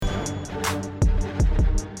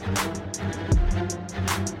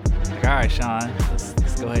right, Sean.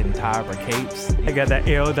 Let's go ahead and tie up our capes. I got that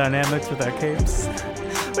aerodynamics with our capes.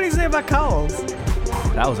 What do you say about cowls?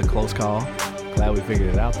 That was a close call. Glad we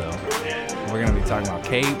figured it out, though. We're going to be talking about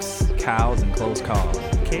capes, cows, and close calls.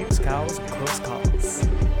 Capes, cows, and close calls.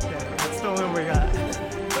 Yeah, that's the only one we got.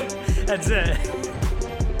 That's it.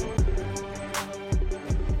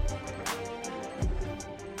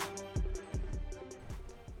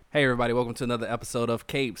 Hey everybody, welcome to another episode of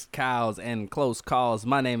Capes, Cows, and Close Calls.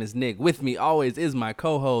 My name is Nick. With me always is my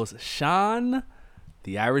co-host, Sean,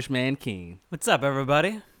 the Irishman King. What's up,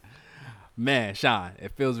 everybody? Man, Sean,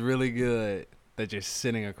 it feels really good that you're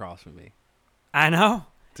sitting across from me. I know.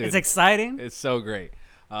 Dude, it's exciting. It's so great.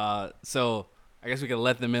 So I guess we can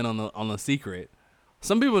let them in on the secret.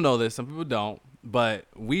 Some people know this, some people don't, but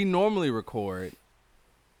we normally record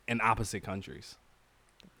in opposite countries.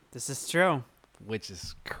 This is true. Which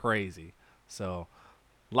is crazy. So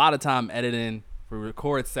a lot of time editing. We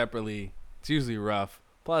record separately. It's usually rough.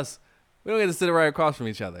 Plus, we don't get to sit right across from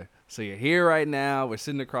each other. So you're here right now. We're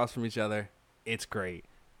sitting across from each other. It's great.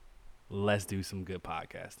 Let's do some good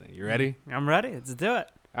podcasting. You ready? I'm ready. Let's do it.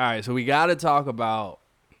 All right. So we got to talk about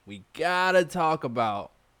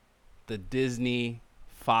the Disney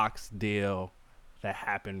Fox deal that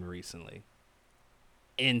happened recently.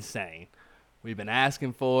 Insane. We've been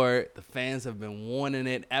asking for it. The fans have been wanting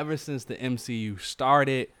it ever since the MCU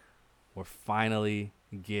started. We're finally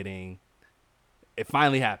getting it.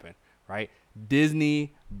 Finally happened, right?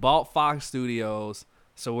 Disney bought Fox Studios,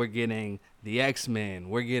 so we're getting the X-Men,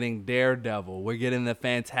 we're getting Daredevil, we're getting the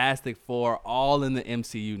Fantastic Four all in the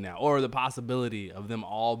MCU now, or the possibility of them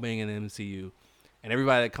all being in the MCU, and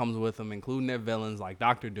everybody that comes with them, including their villains like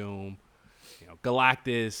Doctor Doom,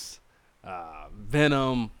 Galactus,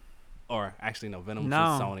 Venom. Or actually, no, Venom's with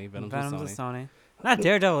Sony. Venom's with Sony. Not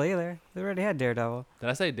Daredevil either. They already had Daredevil. Did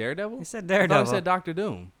I say Daredevil? You said Daredevil. I thought I said Doctor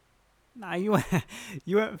Doom. Nah, you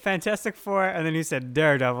went Fantastic Four, and then you said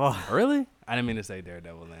Daredevil. Really? I didn't mean to say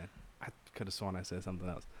Daredevil then. I could have sworn I said something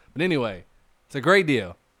else. But anyway, it's a great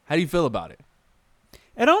deal. How do you feel about it?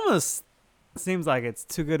 It almost seems like it's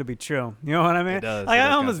too good to be true. You know what I mean? It does. Like,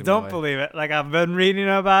 I almost don't believe it. Like, I've been reading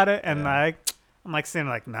about it, and I'm saying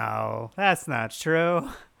like, no, that's not true.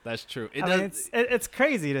 That's true. It's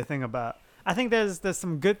crazy to think about. I think there's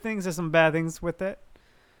some good things, there's some bad things with it.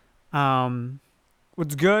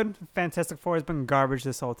 What's good? Fantastic Four has been garbage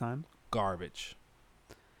this whole time. Garbage.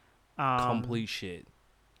 Complete shit.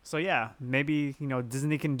 So yeah, maybe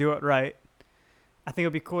Disney can do it right. I think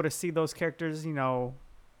it'd be cool to see those characters,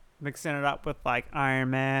 mixing it up with like Iron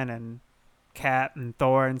Man and Cap and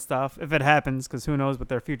Thor and stuff. If it happens, because who knows what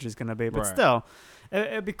their future is gonna be. But still,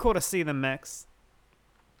 it'd be cool to see them mix.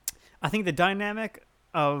 I think the dynamic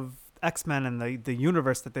of X-Men and the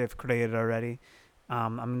universe that they've created already,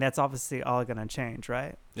 that's obviously all going to change,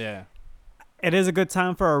 right? Yeah. It is a good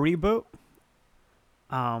time for a reboot.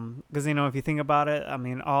 Because, if you think about it,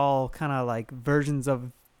 all kind of like versions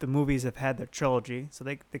of the movies have had their trilogy, so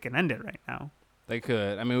they can end it right now. They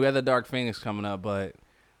could. We have the Dark Phoenix coming up, but,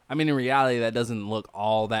 in reality, that doesn't look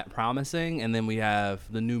all that promising. And then we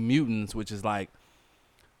have the New Mutants, which is like,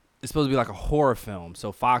 it's supposed to be like a horror film.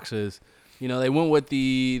 So Fox is, they went with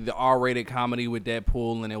the R-rated comedy with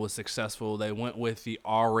Deadpool and it was successful. They went with the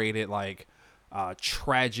R-rated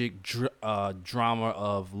tragic drama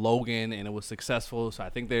of Logan and it was successful. So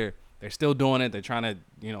I think they're still doing it. They're trying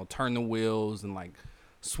to turn the wheels and like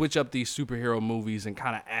switch up these superhero movies and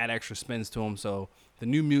kind of add extra spins to them. So the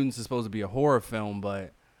New Mutants is supposed to be a horror film,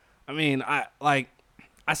 but I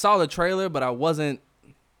saw the trailer, but I wasn't.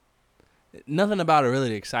 Nothing about it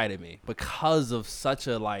really excited me because of such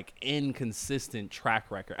a inconsistent track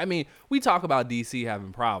record. We talk about DC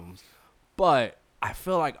having problems, but I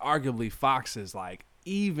feel like arguably Fox is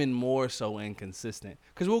even more so inconsistent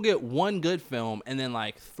because we'll get one good film and then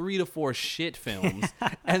 3 to 4 shit films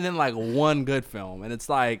and then one good film. And it's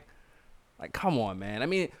like, come on,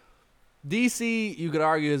 man. DC, you could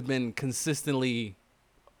argue, has been consistently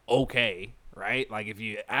okay. Right? If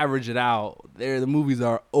you average it out, the movies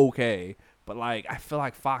are okay. But, I feel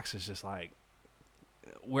like Fox is just,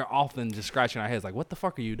 we're often just scratching our heads. What the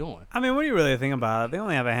fuck are you doing? When you really think about it, they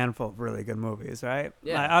only have a handful of really good movies, right?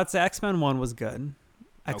 Yeah. I would say X-Men 1 was good.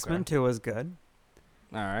 X-Men 2 was good.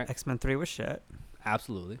 All right. X-Men 3 was shit.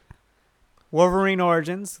 Absolutely. Wolverine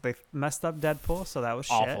Origins, they messed up Deadpool, so that was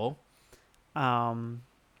shit. Awful. I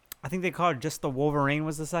think they called it just the Wolverine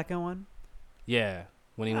was the second one. Yeah.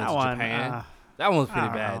 When he went to Japan. That one was pretty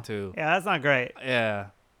bad, too. Yeah, that's not great. Yeah.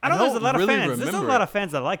 I know there's a lot of fans. There's a lot of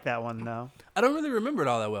fans that like that one, though. I don't really remember it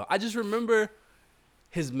all that well. I just remember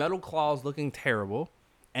his metal claws looking terrible,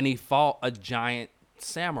 and he fought a giant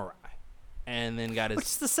samurai. and then got his.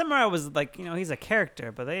 Which the Samurai was like, he's a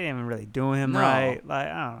character, but they didn't even really do him No. right. Like,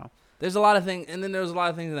 I don't know. There's a lot of things, and then there was a lot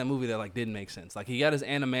of things in that movie that like didn't make sense. Like he got his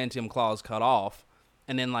adamantium claws cut off,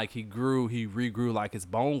 and then like he regrew like his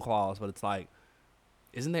bone claws, but it's like,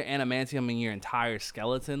 isn't there adamantium in your entire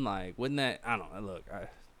skeleton? Like, wouldn't that? I don't know. Look,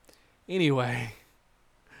 anyway,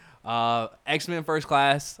 X-Men First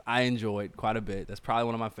Class I enjoyed quite a bit. That's probably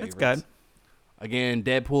one of my favorites. It's good. Again,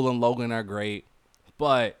 Deadpool and Logan are great,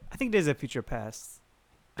 but I think Days of Future Past.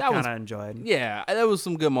 I that was kind of enjoyed. yeah, there was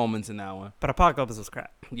some good moments in that one. But Apocalypse was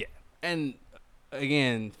crap. Yeah, and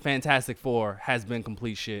again, Fantastic Four has been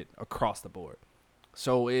complete shit across the board.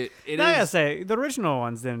 So it I gotta is. say, the original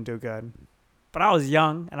ones didn't do good. But I was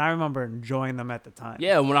young, and I remember enjoying them at the time.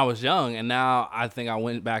 Yeah, when I was young, and now I think I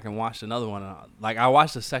went back and watched another one. Like I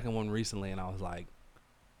watched the second one recently, and I was like,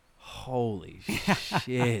 "Holy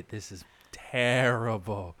shit, this is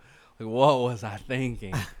terrible! Like, what was I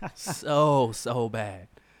thinking? so bad."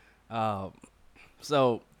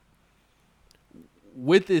 So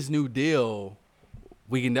with this new deal,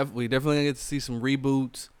 we definitely gonna get to see some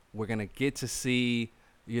reboots. We're gonna get to see,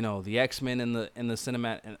 the X-Men in the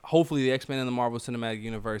cinematic, and hopefully the X-Men in the Marvel Cinematic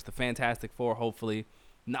Universe, the Fantastic Four. Hopefully,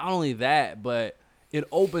 not only that, but it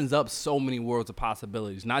opens up so many worlds of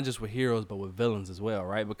possibilities, not just with heroes, but with villains as well,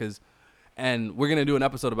 right? And we're gonna do an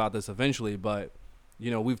episode about this eventually, but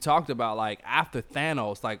we've talked about like after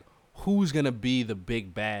Thanos, like who's gonna be the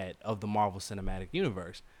big bad of the Marvel Cinematic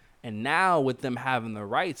Universe, and now with them having the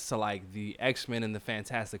rights to like the X-Men and the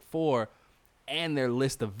Fantastic Four, and their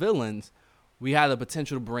list of villains, we have the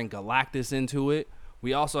potential to bring Galactus into it.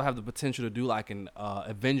 We also have the potential to do like an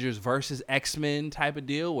Avengers versus X-Men type of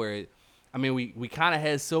deal where, we kind of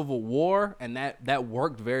had Civil War, and that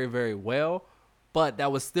worked very, very well, but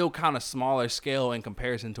that was still kind of smaller scale in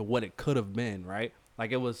comparison to what it could have been, right?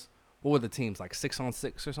 Like it was, what were the teams, like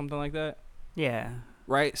 6-on-6 or something like that? Yeah.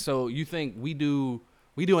 Right? So you think we do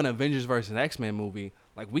an Avengers versus X-Men movie,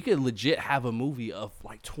 like we could legit have a movie of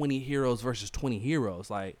like 20 heroes versus 20 heroes.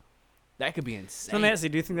 Like that could be insane. So let me ask you,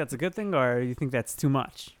 do you think that's a good thing, or do you think that's too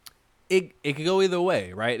much? It could go either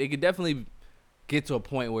way, right? It could definitely get to a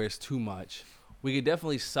point where it's too much. We could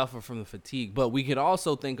definitely suffer from the fatigue, but we could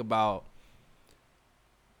also think about,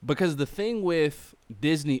 because the thing with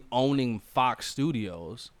Disney owning Fox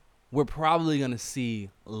Studios, we're probably going to see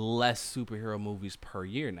less superhero movies per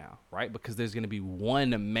year now, right? Because there's going to be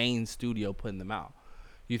one main studio putting them out.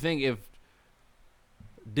 You think if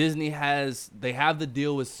Disney they have the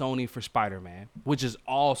deal with Sony for Spider-Man, which is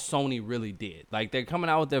all Sony really did. Like they're coming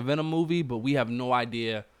out with their Venom movie, but we have no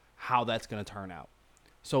idea how that's going to turn out.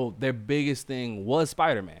 So their biggest thing was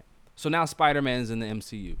Spider-Man. So now Spider-Man's in the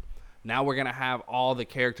MCU. Now we're going to have all the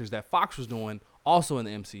characters that Fox was doing also in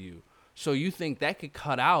the MCU. So you think that could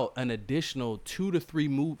cut out an additional 2 to 3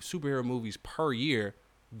 superhero movies per year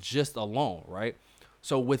just alone, right?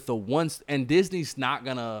 So with the ones, and Disney's not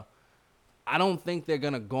going to, I don't think they're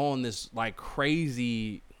going to go on this like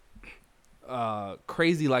crazy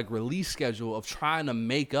like release schedule of trying to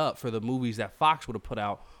make up for the movies that Fox would have put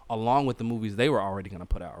out along with the movies they were already going to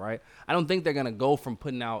put out, right? I don't think they're going to go from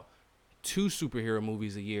putting out 2 superhero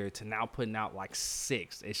movies a year to now putting out like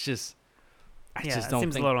 6. It's just, I just don't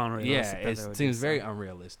think. It seems a little unrealistic. Yeah, it seems very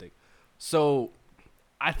unrealistic. So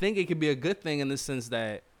I think it could be a good thing in the sense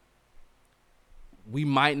that we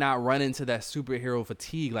might not run into that superhero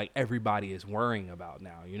fatigue like everybody is worrying about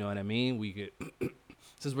now. You know what I mean? We could,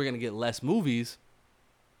 since we're going to get less movies,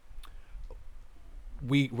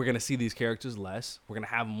 we're going to see these characters less. We're going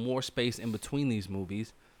to have more space in between these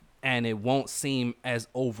movies, and it won't seem as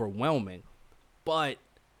overwhelming. But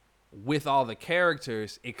with all the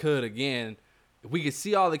characters, it could, again, we could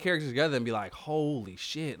see all the characters together and be like, holy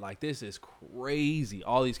shit, like this is crazy,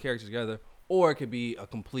 all these characters together. Or it could be a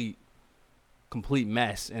complete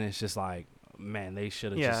mess, and it's just like, man, they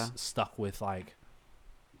should have just stuck with like,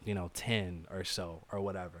 10 or so or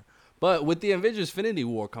whatever. But with the Avengers Infinity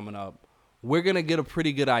War coming up, we're going to get a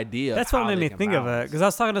pretty good idea. That's what made me think of it, because I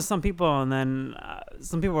was talking to some people, and then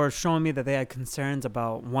some people were showing me that they had concerns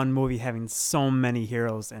about one movie having so many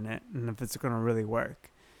heroes in it, and if it's going to really work.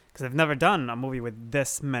 Because I've never done a movie with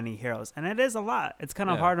this many heroes, and it is a lot. It's kind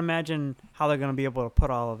of hard to imagine how they're going to be able to put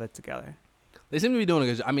all of it together. They seem to be doing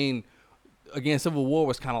it because, again, Civil War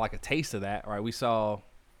was kind of like a taste of that, right? We saw...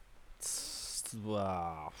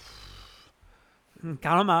 Count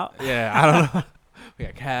them out. Yeah, I don't know. We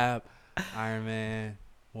got Cap, Iron Man,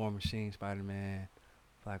 War Machine, Spider-Man,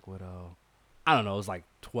 Black Widow. I don't know. It was like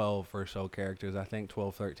 12 or so characters, I think.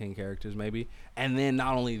 12, 13 characters maybe. And then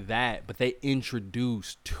not only that, but they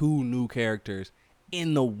introduced 2 new characters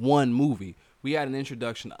in the one movie, we had an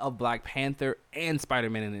introduction of Black Panther and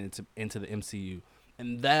Spider-Man into the MCU,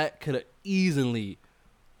 and that could have easily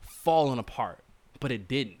fallen apart, but it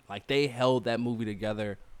didn't. Like, they held that movie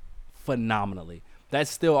together phenomenally.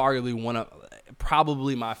 That's still arguably one of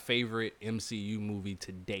probably my favorite MCU movie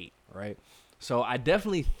to date, right? So I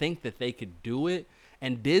definitely think that they could do it,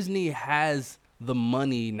 and Disney has the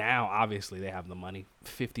money now. Obviously, they have the money,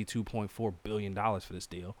 $52.4 billion for this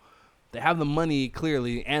deal. They have the money,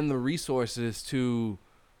 clearly, and the resources to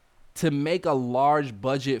make a large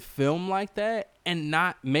budget film like that and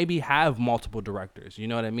not maybe have multiple directors. You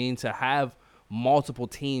know what I mean? To have multiple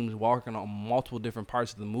teams working on multiple different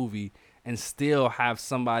parts of the movie and still have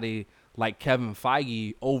somebody like Kevin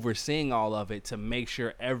Feige overseeing all of it to make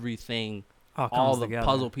sure everything, all the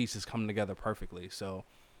puzzle pieces come together perfectly. So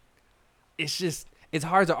it's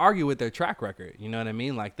hard to argue with their track record. You know what I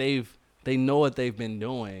mean? Like, they know what they've been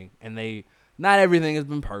doing, and not everything has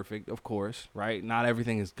been perfect, of course, right? Not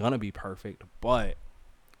everything is going to be perfect, but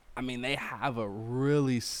I mean, they have a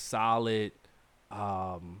really solid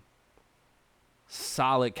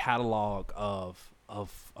catalog of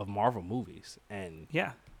Marvel movies. And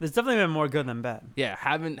yeah, there's definitely been more good than bad. Yeah,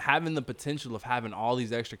 having the potential of having all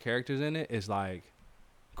these extra characters in it is like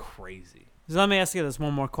crazy. So let me ask you this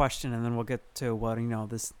one more question, and then we'll get to what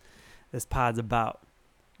this pod's about.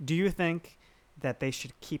 Do you think that they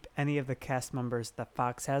should keep any of the cast members that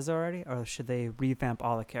Fox has already, or should they revamp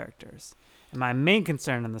all the characters? And my main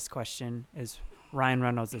concern in this question is Ryan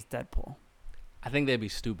Reynolds as Deadpool. I think they'd be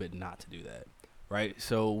stupid not to do that, right?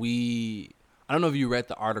 So I don't know if you read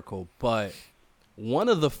the article, but one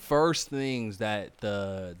of the first things that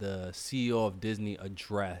the CEO of Disney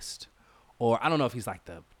addressed, or I don't know if he's like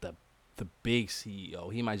the big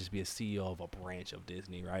CEO. He might just be a CEO of a branch of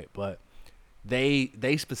Disney, right? But they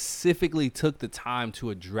specifically took the time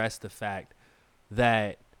to address the fact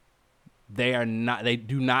that they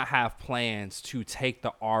do not have plans to take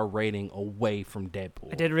the R rating away from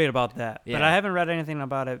Deadpool. I did read about that, yeah. But I haven't read anything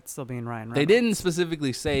about it still being Ryan Reynolds. They didn't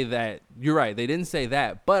specifically say that. You're right. They didn't say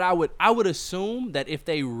that. But I would assume that if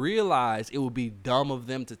they realize it would be dumb of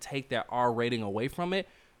them to take that R rating away from it,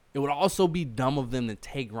 it would also be dumb of them to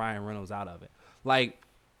take Ryan Reynolds out of it. Like,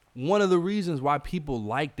 one of the reasons why people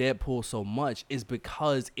like Deadpool so much is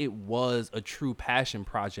because it was a true passion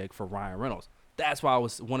project for Ryan Reynolds. That's why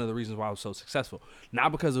one of the reasons why it was so successful.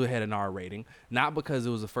 Not because it had an R rating, not because it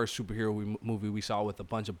was the first superhero movie we saw with a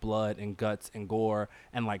bunch of blood and guts and gore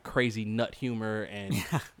and like crazy nut humor and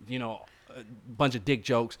a bunch of dick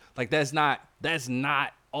jokes. Like, that's not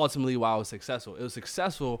ultimately why it was successful. It was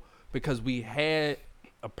successful because we had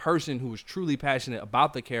a person who was truly passionate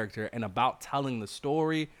about the character and about telling the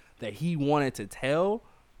story that he wanted to tell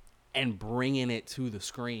and bringing it to the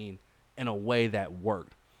screen in a way that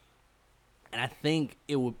worked. And I think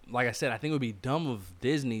it would, like I said, I think it would be dumb of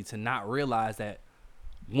Disney to not realize that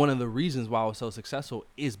one of the reasons why it was so successful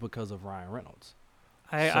is because of Ryan Reynolds.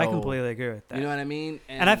 I completely agree with that. You know what I mean?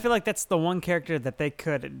 And I feel like that's the one character that they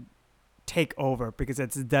could take over because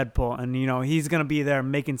it's Deadpool, and he's gonna be there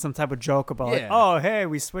making some type of joke about like, oh hey,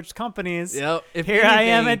 we switched companies. Yep. I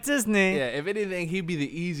am at Disney. Yeah, if anything, he'd be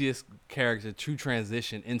the easiest character to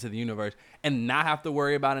transition into the universe and not have to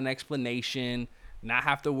worry about an explanation, not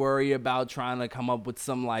have to worry about trying to come up with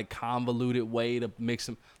some like convoluted way to mix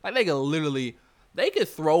him. Like, they could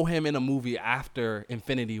throw him in a movie after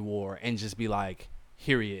Infinity War and just be like,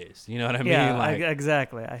 here he is. You know what I mean? Yeah, like,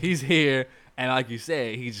 exactly. He's here. And like you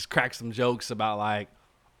said, he just cracks some jokes about like,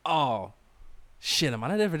 oh, shit, am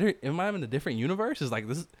I in a different universe? It's like,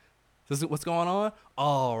 this is what's going on?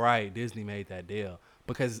 Oh, right, Disney made that deal.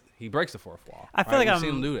 Because he breaks the fourth wall. I feel like We've seen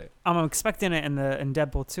him do that. I'm expecting it in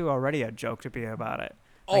Deadpool 2 already, a joke to be about it.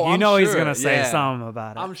 Like, he's going to say something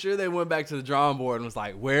about it. I'm sure they went back to the drawing board and was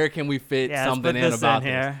like, where can we fit something in about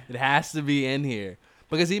this? It has to be in here.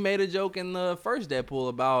 Because he made a joke in the first Deadpool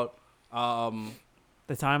about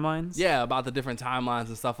the timelines? Yeah, about the different timelines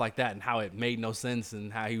and stuff like that and how it made no sense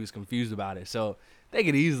and how he was confused about it. So they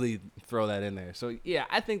could easily throw that in there. So, yeah,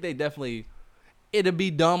 I think they definitely... It'd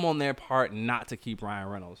be dumb on their part not to keep Ryan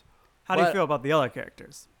Reynolds. How do you feel about the other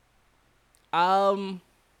characters? Look,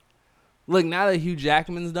 now that Hugh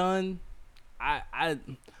Jackman's done, I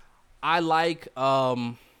like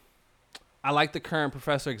the current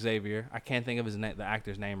Professor Xavier. I can't think of the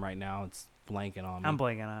actor's name right now. It's blanking on me. I'm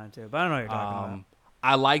blanking on it too, but I don't know what you're talking about.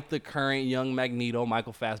 I like the current young Magneto,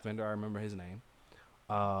 Michael Fassbender. I remember his name.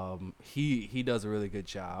 He does a really good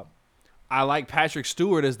job. I like Patrick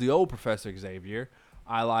Stewart as the old Professor Xavier.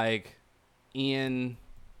 I like Ian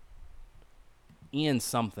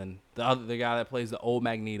something, the guy that plays the old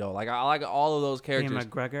Magneto. Like, I like all of those characters. Ian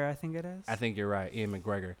McGregor, I think it is. I think you're right, Ian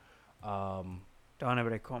McGregor. Don't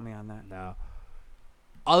anybody quote me on that. No.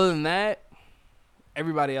 Other than that,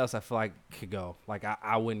 everybody else I feel like could go. Like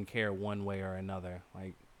I wouldn't care one way or another.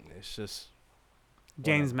 Like it's just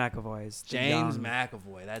James McAvoy is James young.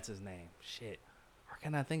 McAvoy. That's his name. Shit. Why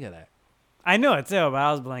can't I think of that? I knew it too, but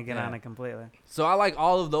I was blanking Yeah. on it completely. So I like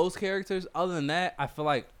all of those characters. Other than that, I feel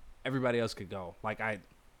like everybody else could go. Like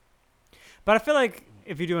But I feel like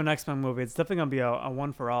if you do an X-Men movie, it's definitely gonna be a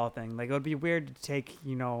one for all thing. Like it would be weird to take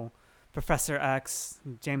Professor X,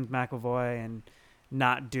 James McAvoy, and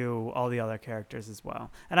not do all the other characters as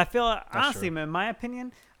well. And I feel honestly, true. in my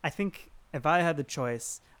opinion, I think if I had the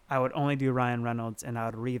choice, I would only do Ryan Reynolds and I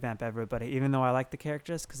would revamp everybody, even though I like the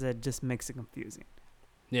characters, because it just makes it confusing.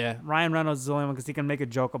 yeah. Ryan Reynolds is the only one because he can make a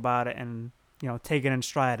joke about it and take it in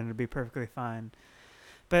stride and it'd be perfectly fine.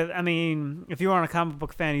 But I mean, if you weren't a comic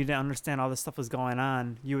book fan, you didn't understand all this stuff was going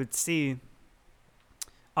on. You would see,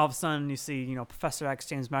 all of a sudden, you see Professor X,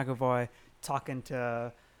 James McAvoy talking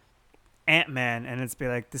to Ant-Man, and it's be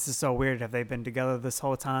like, this is so weird. Have they been together this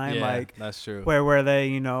whole time? Yeah, Like, that's true. where were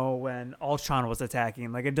they? When Ultron was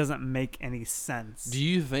attacking? Like, it doesn't make any sense. Do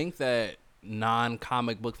you think that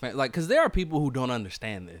non-comic book fans, like, because there are people who don't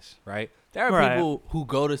understand this, right? There are Right. people who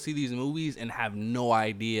go to see these movies and have no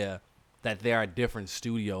idea that there are different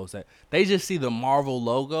studios, that they just see the Marvel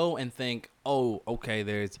logo and think, oh, okay,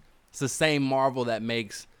 it's the same Marvel that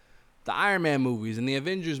makes the Iron Man movies and the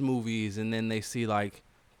Avengers movies, and then they see like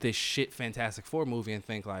this shit Fantastic Four movie and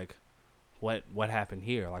think like, what happened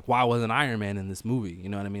here? Like, why wasn't Iron Man in this movie? You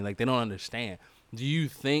know what I mean? Like, they don't understand. Do you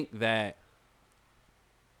think that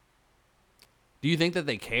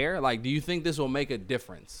they care? Like, do you think this will make a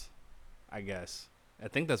difference? I guess. I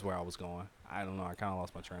think that's where I was going. I don't know. I kind of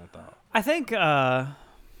lost my train of thought. I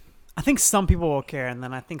think some people will care, and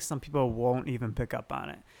then I think some people won't even pick up on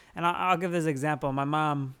it. And I'll give this example. My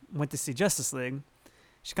mom went to see Justice League.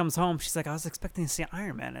 She comes home. She's like, I was expecting to see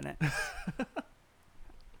Iron Man in it.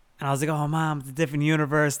 And I was like, oh, Mom, it's a different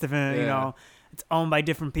universe, different, Yeah. it's owned by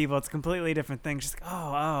different people. It's a completely different thing. She's like,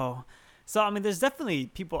 oh. So, I mean, there's definitely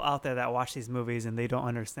people out there that watch these movies and they don't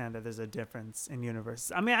understand that there's a difference in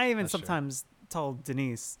universes. I mean, I even That's true. sometimes told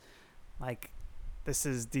Denise, like, this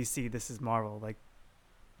is DC, this is Marvel. Like,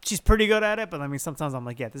 she's pretty good at it, but I mean, sometimes I'm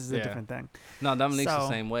like, yeah, this is a Yeah. different thing. No, Dominique's the So-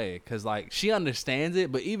 same way, because like she understands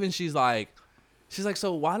it, but even she's like,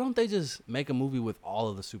 so why don't they just make a movie with all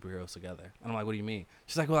of the superheroes together? And I'm like, what do you mean?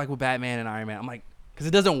 She's like, well, like with Batman and Iron Man. I'm like, because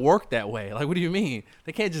it doesn't work that way. Like, what do you mean?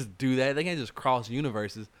 They can't just do that. They can't just cross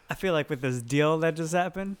universes. I feel like with this deal that just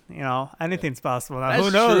happened, anything's possible. Now, That's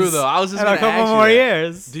who knows? true, though. I was just in a gonna couple ask you more that.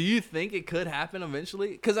 years. Do you think it could happen eventually?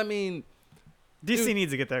 Because I mean, DC Dude.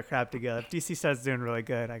 needs to get their crap together. If DC starts doing really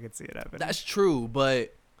good, I could see it happening. that's true,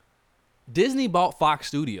 but Disney bought Fox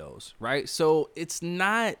Studios, right? So it's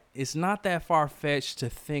not that far fetched to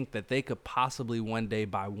think that they could possibly one day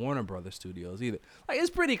buy Warner Brothers Studios either. Like, it's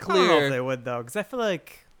pretty I don't know if clear. they would though, because I feel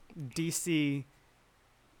like DC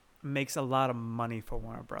makes a lot of money for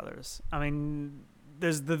Warner Brothers. I mean,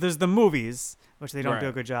 there's the movies, which they don't do a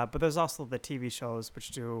Right. good job, but there's also the TV shows,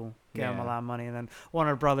 which do get them a Yeah. lot of money. And then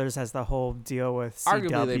Warner Brothers has the whole deal with CW.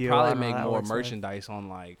 Arguably, they I probably don't know make how that more works with- merchandise on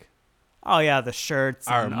like, Oh yeah, the shirts.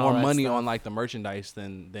 or and more all that money stuff. on like the merchandise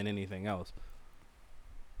than anything else.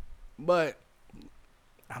 But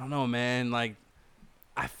I don't know, man. Like,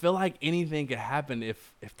 I feel like anything could happen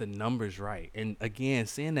if the number's right. And again,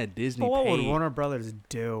 seeing that Disney But what would paid Warner Brothers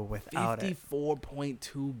do without it?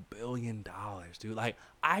 $54.2 billion, dude. Like,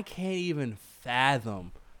 I can't even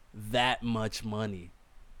fathom that much money.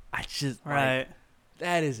 I just, Right. like,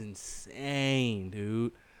 that is insane,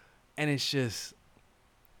 dude. And it's just,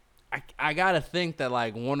 I gotta think that,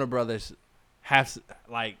 like, Warner Brothers has,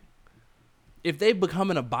 like, if they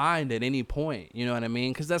become in a bind at any point, you know what I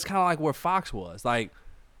mean? Because that's kind of like where Fox was. Like,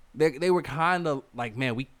 they were kind of like,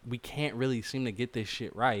 man, we can't really seem to get this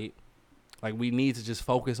shit right. Like, we need to just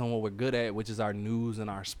focus on what we're good at, which is our news and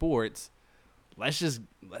our sports. Let's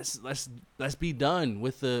be done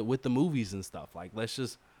with the movies and stuff. Like, let's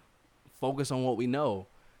just focus on what we know.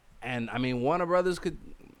 And I mean, Warner Brothers could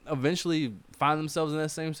eventually find themselves in that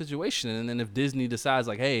same situation. And then if Disney decides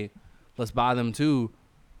like, hey, let's buy them too,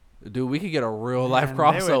 dude, we could get a real life Man, they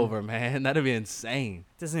crossover, man. That'd be insane.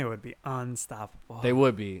 Disney would be unstoppable. They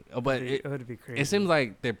would be, but it would be crazy. it seems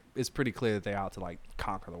like it's pretty clear that they're out to like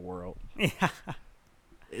conquer the world. Yeah.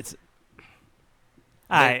 It's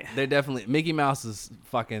Alright. they're definitely, Mickey Mouse is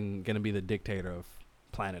fucking gonna be the dictator of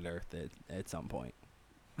planet Earth at some point.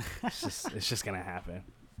 It's just gonna happen.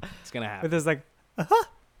 It's gonna happen. With this like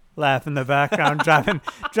laugh in the background, driving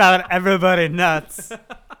everybody nuts.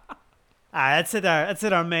 Alright, that's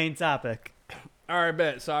it our main topic. All right,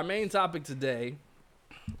 bet. So our main topic today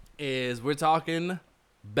is we're talking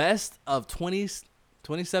best of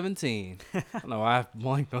 2017. I don't know why I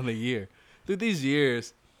blanked on the year. Through these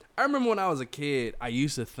years, I remember when I was a kid, I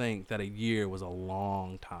used to think that a year was a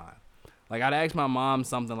long time. Like, I'd ask my mom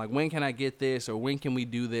something like, when can I get this, or when can we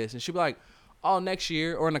do this? And she'd be like, oh, next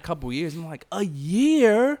year or in a couple years. And I'm like, a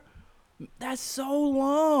year? That's so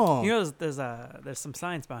long. You know, there's some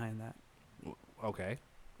science behind that. Okay.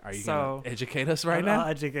 Are you So- going to educate us right now? I'll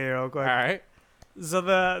educate you real quick. All right. So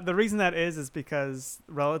the reason that is because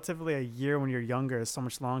relatively a year when you're younger is so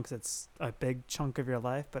much long because it's a big chunk of your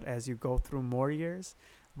life. But as you go through more years,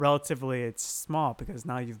 relatively it's small because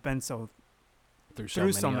now you've been through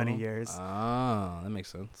so of many them? years, Oh, that makes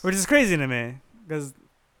sense. which is crazy to me because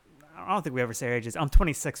I don't think we ever say our ages. I'm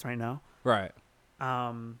 26 right now, Right.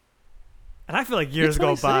 and I feel like years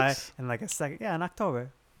go by 26? in like a second. Yeah, in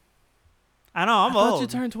October. I know I'm I thought old. you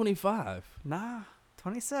turned 25. Nah,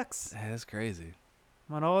 26. Man, that's crazy.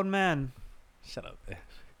 I'm an old man. Shut up, man.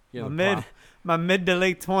 You're My mid to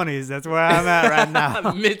late 20s. That's where I'm at right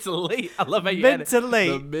now. mid to late. I love how you Mid added to the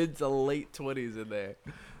late. mid to late 20s in there.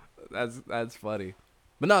 That's funny.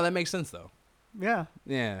 But no, that makes sense though. Yeah.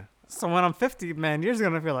 Yeah. So when I'm 50, man, years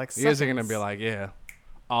gonna feel like Years are gonna seconds. be like, yeah,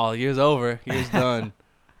 all year's over, year's done.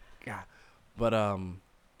 God. But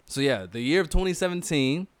so yeah, the year of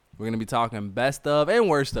 2017, we're gonna be talking best of and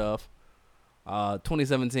worst of.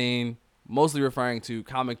 2017, mostly referring to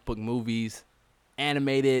comic book movies,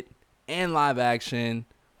 animated and live action.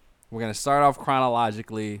 We're gonna start off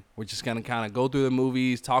chronologically. We're just gonna kind of go through the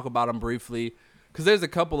movies, talk about them briefly, because there's a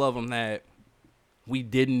couple of them that we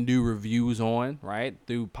didn't do reviews on, right?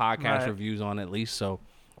 Through podcast Right. reviews on at least. So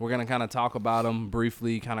we're going to kind of talk about them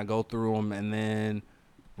briefly, kind of go through them, and then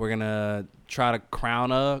we're going to try to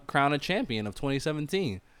crown a champion of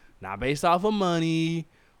 2017. Not based off of money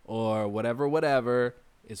or whatever.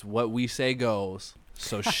 It's what we say goes.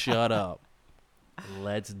 So shut up.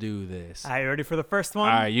 Let's do this. Are you ready for the first All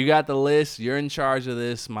one? right, you got the list. You're in charge of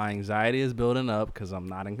this. My anxiety is building up because I'm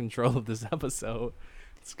not in control of this episode.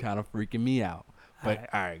 It's kind of freaking me out.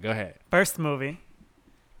 But all right, go ahead. First movie,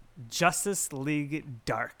 Justice League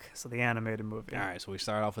Dark. So the animated movie. All right, so we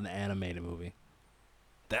start off with the animated movie.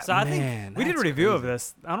 So I think we did a that's review of crazy.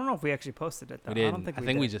 this. I don't know if we actually posted it though. We did. I don't think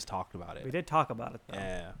we we did. just talked about it. We did talk about it though.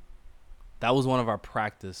 Yeah, that was one of our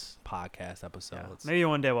practice podcast Yeah. episodes. Maybe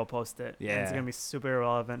one day we'll post it. And Yeah. it's gonna be super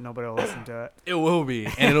irrelevant. Nobody will listen to it. It will be,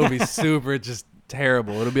 and it'll be super just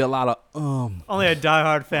terrible. It'll be a lot of Only a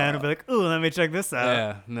diehard fan will be like, "Ooh, let me check this out."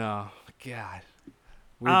 Yeah, no, God.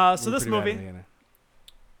 So this pretty bad movie- in the beginning.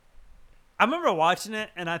 I remember watching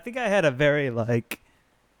it, and I think I had a very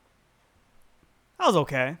I was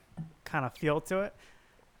okay, kind of feel to it.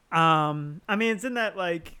 I mean, it's in that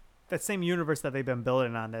that same universe that they've been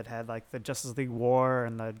building on. That had the Justice League War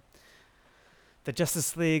and the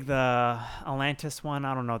Justice League, the Atlantis one.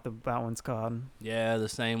 I don't know what that one's called. Yeah, the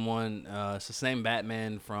same one. It's the same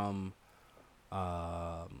Batman from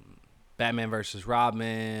Batman versus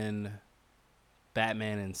Robin,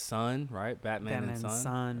 Batman and Son, right? Batman and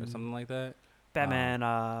Son, or something like that.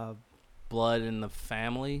 Batman. Blood in the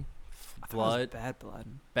Family. I thought it was Blood. Bad Blood.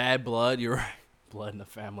 Bad Blood. You're right. Blood in the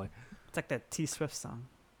Family. It's like that T Swift song.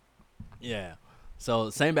 Yeah. So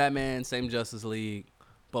same Batman, same Justice League,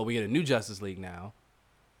 but we get a new Justice League now.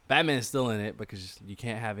 Batman is still in it because you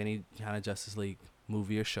can't have any kind of Justice League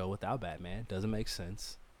movie or show without Batman. Doesn't make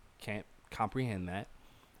sense. Can't comprehend that.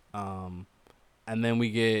 And then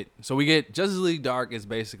we get Justice League Dark is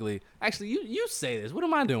basically actually you say this. What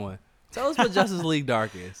am I doing? Tell us what Justice League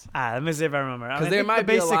Dark is. Let me see if I remember. Because there might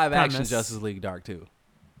be a live action Justice League Dark too.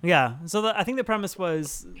 Yeah. So I think the premise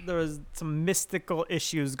was there was some mystical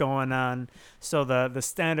issues going on. So the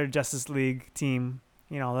standard Justice League team,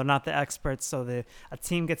 they're not the experts. So a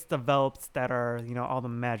team gets developed that are, all the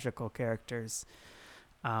magical characters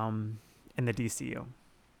in the DCU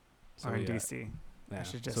or in DC. Yeah.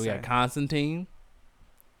 should just So we got say. Constantine.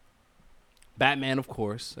 Batman, of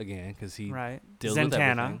course, again, because he Right. deals with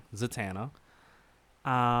Zatanna. everything.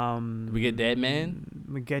 Zatanna. We get Deadman?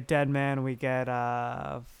 We get Deadman. We get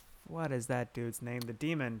what is that dude's name? The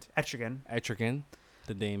Demon, Etrigan. Etrigan,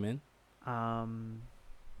 the Demon. And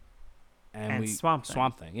And Swamp Thing.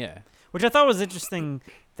 Swamp Thing, yeah. Which I thought was interesting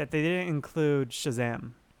that they didn't include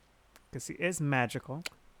Shazam because he is magical.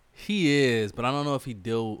 He is, but I don't know if he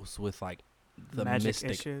deals with the Magic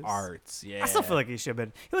mystic issues. arts. Yeah. I still feel like he should have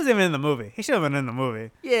been. He wasn't even in the movie. He should have been in the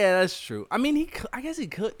movie. Yeah, that's true. I mean, I guess he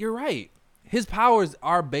could. You're right. His powers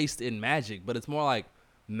are based in magic, but it's more like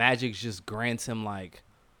magic just grants him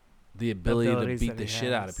the ability to abilities beat that the he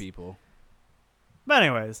shit out of has. people. But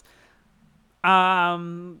anyways, I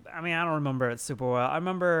mean, I don't remember it super well. I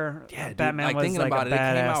remember Yeah, dude, Batman like was thinking like about a it, it came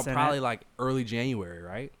badass out in probably it. like early January,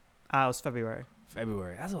 right? It was February.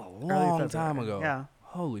 February. That's a Early long time February. ago. Yeah.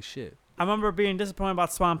 Holy shit. I remember being disappointed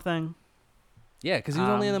about Swamp Thing. Yeah, because he was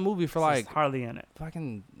only in the movie for It's like just hardly in it.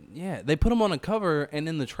 fucking yeah. They put him on a cover and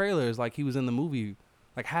in the trailers like he was in the movie,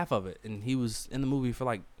 like half of it, and he was in the movie for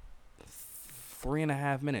like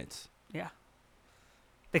 3.5 minutes. Yeah.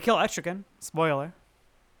 They kill Etrigan. Spoiler.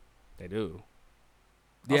 They do.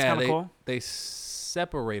 That's yeah, kinda cool. they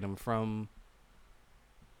separate him from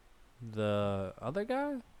the other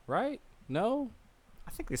guy, right? No.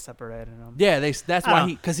 I think they separated them. Yeah, that's I why don't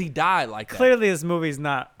because he died like that. Clearly, this movie's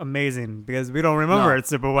not amazing because we don't remember No, it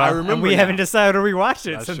super well. I remember and we now. haven't decided to rewatch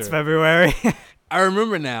it That's since true. February. I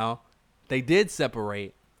remember now. They did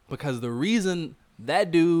separate because the reason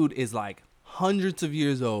that dude is like hundreds of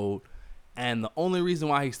years old, and the only reason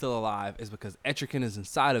why he's still alive is because Etrigan is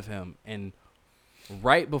inside of him. And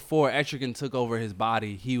right before Etrigan took over his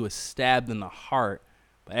body, he was stabbed in the heart.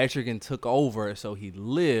 But Etrigan took over, so he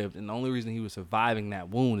lived, and the only reason he was surviving that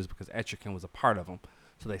wound is because Etrigan was a part of him.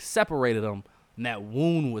 So they separated him, and that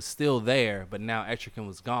wound was still there, but now Etrigan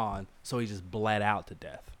was gone, so he just bled out to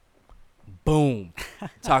death. Boom.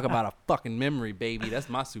 Talk about a fucking memory, baby. That's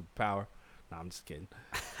my superpower. No, I'm just kidding.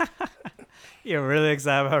 You're really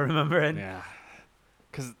excited about remembering. Yeah.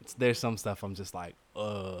 Because there's some stuff I'm just like,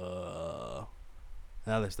 and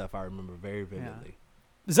other stuff I remember very vividly.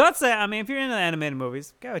 So I'd say, I mean, if you're into animated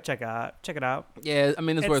movies, go check it out. Yeah, I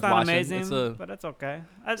mean, it's worth not watching. amazing, It's but it's okay.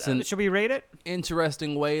 an- Should we rate it?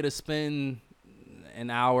 interesting way to spend an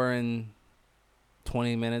hour and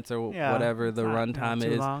 20 minutes or Yeah, whatever it's the not, runtime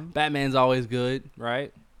too is. long. Batman's always good,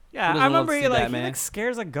 right? Yeah, Who doesn't I love remember to he see like Batman?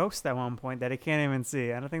 scares a ghost at one point that he can't even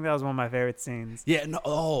see. And I think that was one of my favorite scenes. Yeah, no.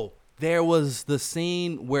 Oh, there was the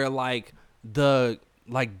scene where like the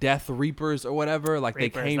Death Reapers or whatever, like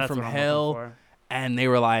Reapers, they came that's from what I'm looking hell, for. and they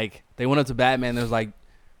were like, they went up to Batman. They was like,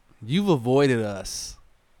 "You've avoided us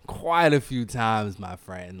quite a few times, my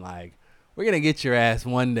friend. Like, we're gonna get your ass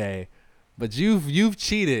one day, but you've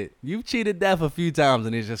cheated. You've cheated death a few times."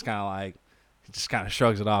 And he's just kind of like, he just kind of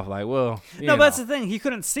shrugs it off, like, "Well, No, but that's the thing. He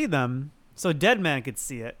couldn't see them, so Deadman could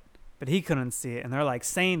see it, but he couldn't see it. And they're like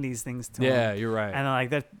saying these things to him. yeah, you're right." And then like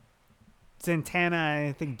that, Santana,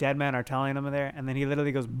 I think Deadman are telling him there, and then he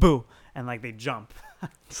literally goes boo, and like they jump.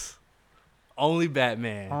 Only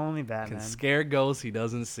Batman Only can Batman. scare ghosts he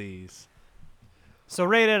doesn't seize. So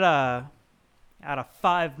rated out of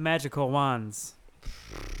 5 magical wands.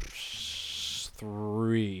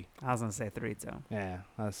 3. I was gonna say 3 too. Yeah,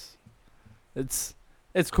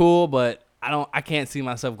 it's cool, but I can't see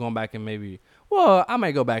myself going back and maybe. Well, I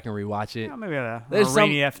might go back and rewatch it. Yeah, maybe a There's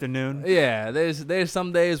rainy afternoon. Yeah, there's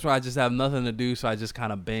some days where I just have nothing to do, so I just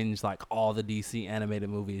kind of binge like all the DC animated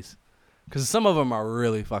movies, because some of them are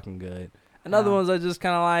really fucking good, and other Yeah. ones are just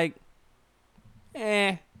kind of like,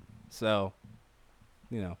 So,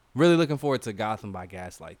 really looking forward to Gotham by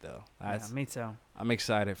Gaslight though. Yeah, me too. I'm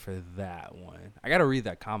excited for that one. I gotta read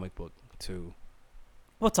that comic book too.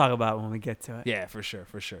 We'll talk about it when we get to it. Yeah, for sure. All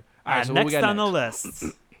All right, right, so what we next got on the next?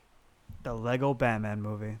 list, the Lego Batman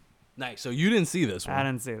movie. Nice. So you didn't see this one. I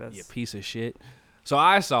didn't see this. You piece of shit. So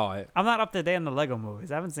I saw it. I'm not up to date on the Lego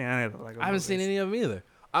movies. I haven't seen any of the Lego I haven't seen movies. any of them either.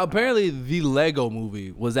 Apparently, the Lego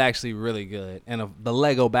movie was actually really good. And the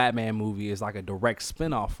Lego Batman movie is like a direct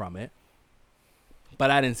spinoff from it.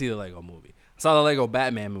 But I didn't see the Lego movie. I saw the Lego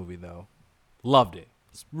Batman movie, though. Loved it.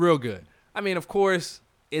 It's real good. I mean, of course,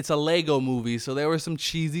 it's a Lego movie, so there were some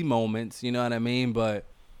cheesy moments, you know what I mean? But,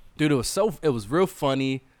 dude, it was real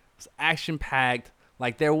funny. It was action-packed.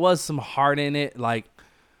 Like, there was some heart in it. Like,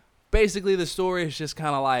 basically, the story is just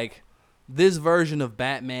kind of like this version of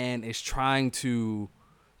Batman is trying to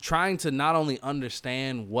not only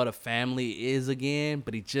understand what a family is again,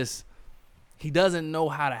 but he doesn't know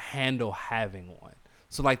how to handle having one.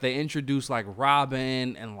 So like they introduce like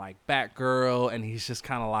Robin and like Batgirl, and he's just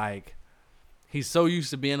kind of like, he's so used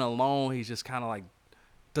to being alone, he's just kind of like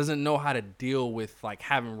doesn't know how to deal with like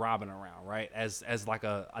having Robin around, right? As like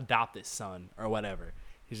a adopted son or whatever.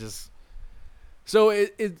 He's just so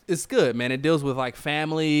it's good, man. It deals with like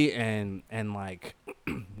family and like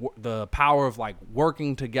the power of like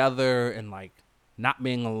working together and like not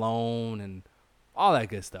being alone and all that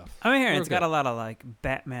good stuff. I'm hearing Real it's got good. a lot of like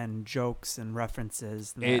Batman jokes and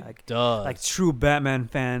references. That, It like, does. like true Batman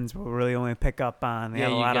fans will really only pick up on. They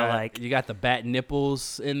have a lot of like. you got the bat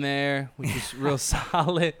nipples in there, which is real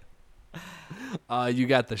solid. You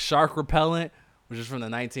got the shark repellent, which is from the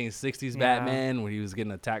 1960s Yeah. Batman, when he was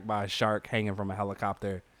getting attacked by a shark hanging from a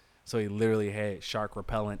helicopter. So he literally had shark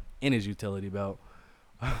repellent in his utility belt.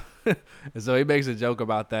 And so he makes a joke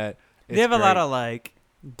about that. They have a lot great. of like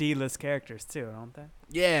D-list characters too, don't they?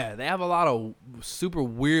 Yeah, they have a lot of super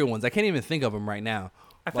weird ones. I can't even think of them right now.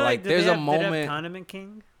 I But, feel like, like there's a did they have moment- Condiment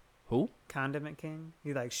King. Who? Condiment King.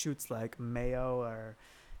 He like shoots like mayo or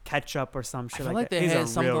ketchup or some I shit feel like like that. they He's a had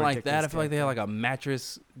something real like that. I ridiculous feel like they had like character. a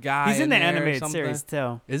mattress guy. He's in the there or animated something. series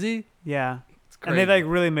too. Is he? Yeah. It's And they like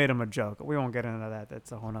really made him a joke. We won't get into that.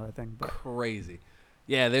 That's a whole nother thing. But crazy.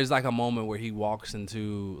 Yeah, there's like a moment where he walks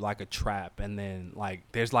into like a trap, and then like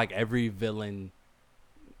there's like every villain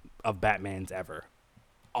of Batman's ever,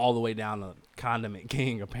 all the way down to Condiment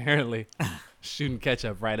King, apparently, shooting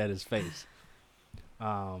ketchup right at his face.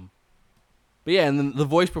 But yeah, and then the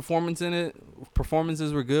voice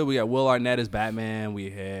performances were good. We got Will Arnett as Batman.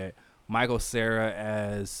 We had Michael Cera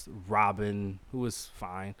as Robin, who was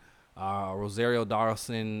fine. Rosario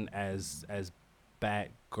Dawson as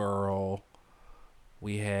Batgirl.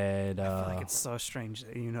 We had I feel like it's so strange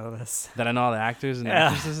that you know this. that I know all the actors and Yeah.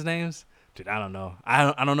 actresses' names. Dude, I don't know.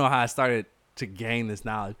 I don't know how I started to gain this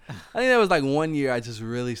knowledge. I think that was like one year I just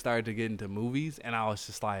really started to get into movies, and I was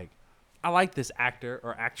just like, I like this actor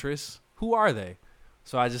or actress. Who are they?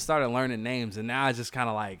 So I just started learning names, and now I just kind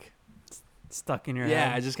of like, Stuck in your yeah,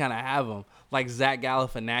 head. I just kind of have them. Like Zach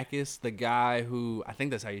Galifianakis, the guy who, I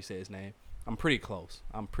think that's how you say his name. I'm pretty close.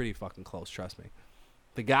 I'm pretty fucking close, trust me.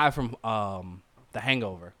 The guy from The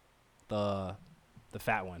Hangover, the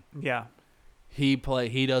fat one. Yeah. He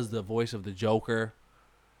does the voice of the Joker.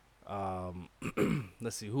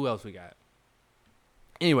 Let's see who else we got.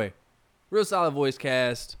 Anyway, real solid voice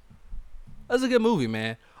cast. That's a good movie,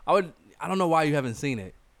 man. I don't know why you haven't seen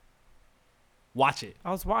it. Watch it.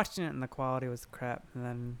 I was watching it and the quality was crap, and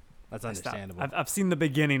then That's I stopped. understandable. I've seen the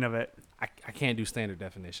beginning of it. I can't do standard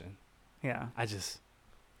definition. Yeah. I just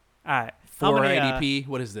All right. How many, 480p.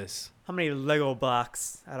 What is this? how many Lego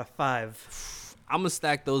blocks out of 5? I'm gonna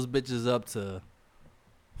stack those bitches up to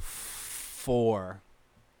 4.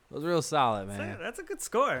 It was real solid, man. That's a good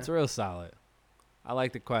score. It's real solid. I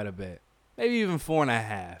liked it quite a bit. Maybe even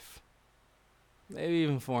 4.5. Maybe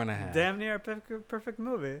even 4.5. Damn near a perfect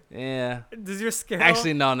movie. Yeah. Does your scale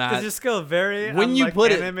Actually, no, not. does your scale vary When on, you like,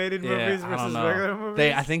 put it- animated yeah, movies I don't versus know. regular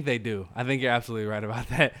movies? I think they do. I think you're absolutely right about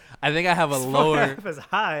that. I think I have a It's lower. 4.5 is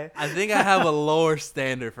high. I think I have a lower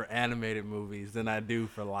standard for animated movies than I do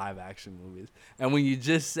for live action movies. And when you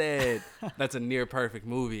just said that's a near perfect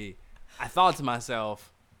movie, I thought to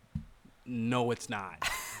myself, no, it's not.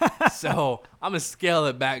 So I'm gonna scale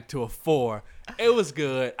it back to a 4. It was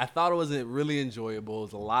good. I thought it was really enjoyable. It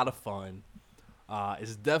was a lot of fun.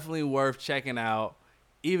 It's definitely worth checking out.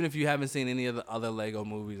 Even if you haven't seen any of the other Lego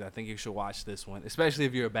movies, I think you should watch this one, especially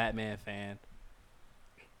if you're a Batman fan.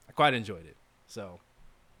 I quite enjoyed it. So,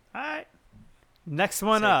 All right. Next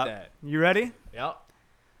one take up. that. You ready? Yep.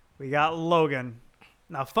 We got Logan.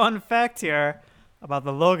 Now, fun fact here about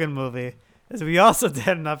the Logan movie is we also did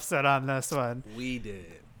an episode on this one. We did.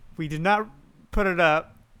 We did not put it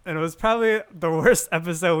up, and it was probably the worst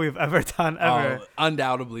episode we've ever done ever. Oh,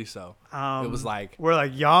 undoubtedly so. It was like we're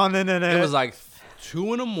like yawning in it. it was like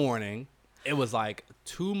 2 a.m. It was like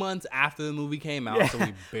 2 months after the movie came out, Yeah. so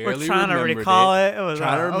we barely we're trying to remembered recall it. It was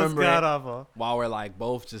Trying to remember it. god awful. While we're like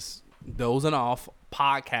both just dozing off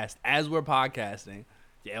podcast as we're podcasting.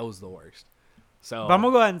 Yeah, it was the worst. So But I'm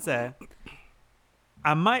gonna go ahead and say,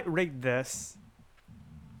 I might rate this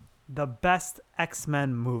the best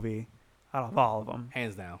X-Men movie out of all of them.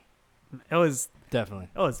 hands down, It was definitely.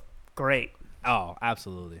 great. Oh,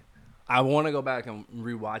 absolutely. I want to go back and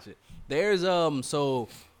rewatch it. There's so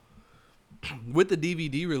with the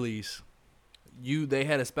DVD release, they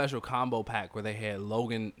had a special combo pack where they had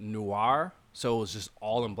Logan Noir, so it was just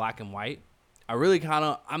all in black and white.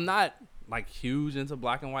 I'm not like huge into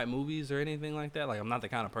black and white movies or anything like that. Like I'm not the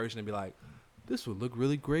kind of person to be like, this would look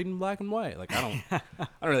really great in black and white. Like I don't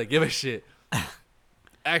really give a shit.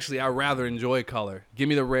 Actually, I rather enjoy color. Give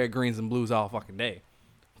me the red, greens, and blues all fucking day.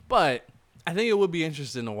 But I think it would be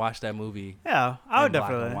interesting to watch that movie. Yeah, I would in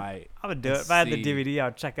black and definitely. white. I would do and it. If I had the see. DVD, I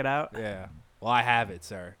would check it out. Yeah. Well, I have it,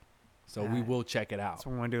 sir. So we Alright. will check it out. That's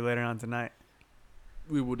what we're gonna do later on tonight.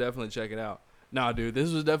 We will definitely check it out. No, dude,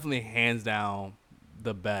 this was definitely hands down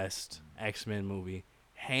the best X-Men movie.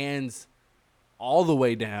 Hands all the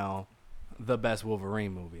way down the best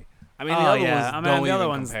Wolverine movie. I mean, the other ones don't the other even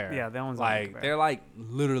ones, compare. yeah, the other ones don't like compare. they're like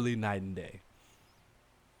literally night and day.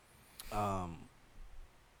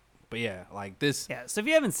 But yeah, like this. Yeah, so if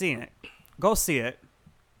you haven't seen it, go see it.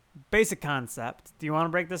 Basic concept. Do you want to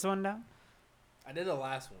break this one down? I did the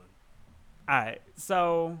last one. All right.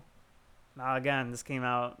 So now again, this came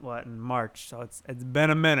out in March, so it's been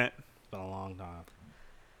a minute. It's been a long time.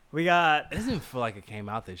 We got It doesn't feel like it came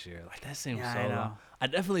out this year. Like that seems Yeah, so I know. long. I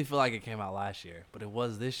definitely feel like it came out last year, but it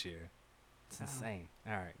was this year. It's insane.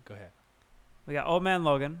 All right, go ahead. We got Old Man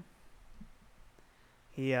Logan.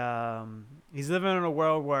 He's living in a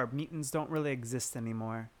world where mutants don't really exist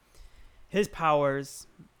anymore. His powers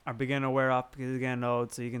are beginning to wear off because he's getting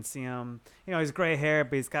old, so you can see him. You know, he's gray hair,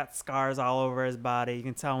 but he's got scars all over his body. You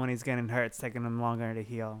can tell when he's getting hurt. It's taking him longer to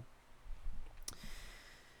heal.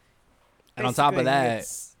 And on top of that,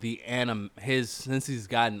 it's since he's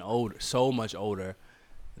gotten old, so much older,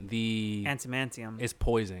 the antimantium is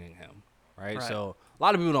poisoning him, right? Right. So a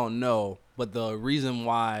lot of people don't know, but the reason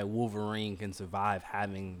why Wolverine can survive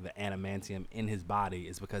having the adamantium in his body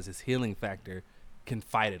is because his healing factor can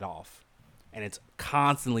fight it off, and it's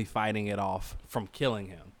constantly fighting it off from killing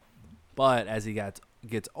him. But as he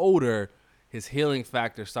gets older, his healing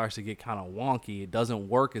factor starts to get kind of wonky. It doesn't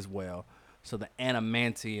work as well. So the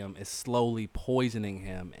adamantium is slowly poisoning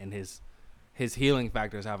him, and his healing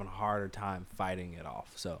factor is having a harder time fighting it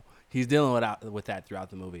off. So he's dealing with that throughout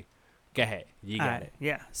the movie. Go ahead. You got it.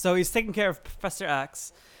 Yeah. So he's taking care of Professor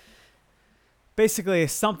X. Basically,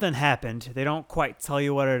 something happened. They don't quite tell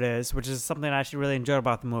you what it is, which is something I actually really enjoyed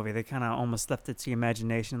about the movie. They kind of almost left it to your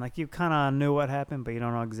imagination. Like, you kind of knew what happened, but you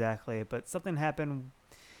don't know exactly. But something happened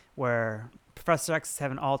where Professor X is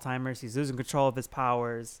having Alzheimer's. He's losing control of his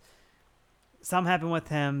powers. Something happened with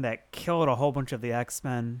him that killed a whole bunch of the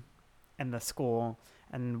X-Men in the school.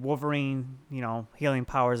 And Wolverine, healing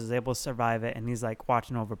powers, is able to survive it. And he's, like,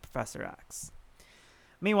 watching over Professor X.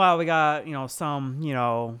 Meanwhile, we got,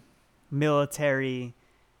 some, military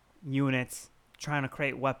units trying to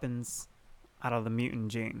create weapons out of the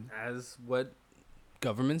mutant gene. As what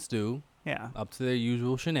governments do, Yeah. up to their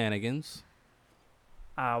usual shenanigans.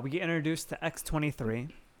 We get introduced to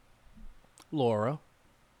X-23. Laura.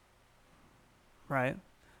 Right.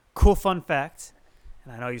 Cool fun fact.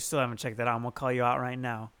 And I know you still haven't checked that out. I'm going to call you out right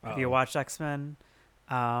now. Have you watched X-Men?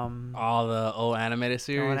 All the old animated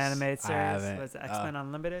series? Old animated series? I haven't. Was it X-Men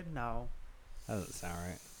Unlimited? No. That doesn't sound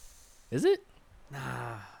right. Is it? Nah,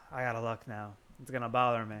 I got to look now. It's going to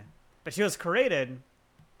bother me. But she was created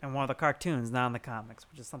in one of the cartoons, not in the comics,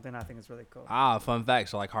 which is something I think is really cool. Fun fact.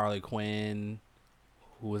 So like Harley Quinn,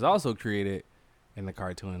 who was also created in the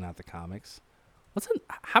cartoon and not the comics.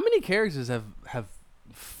 How many characters have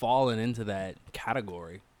fallen into that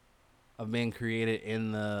category of being created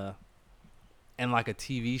in like a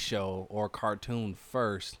TV show or cartoon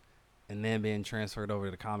first and then being transferred over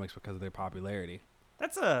to the comics because of their popularity?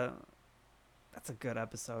 That's a good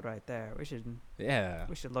episode right there. We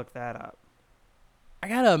should look that up. I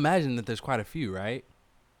gotta imagine that there's quite a few, right?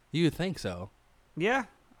 You would think so. Yeah,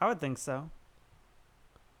 I would think so.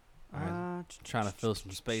 All right, trying to fill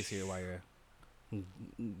some space here while you're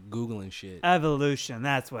Googling shit. Evolution,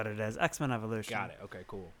 that's what it is. X-Men Evolution. Got it. Okay,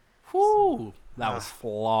 cool. Whew, that was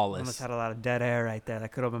flawless. Almost had a lot of dead air right there.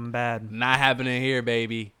 That could have been bad. Not happening here,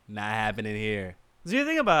 baby. Not happening here. So you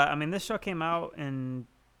think about, this show came out in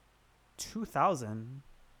 2000.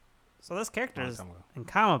 So this character is, in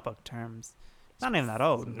comic book terms, not even that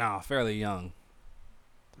old. Nah, fairly young.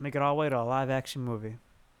 Make it all the way to a live action movie.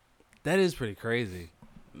 That is pretty crazy.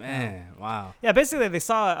 Man, wow. Yeah, basically they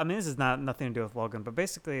saw, this is nothing to do with Logan, but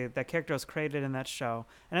basically that character was created in that show.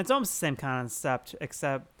 And it's almost the same concept,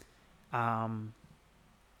 except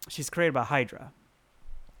she's created by Hydra.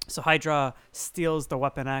 So Hydra steals the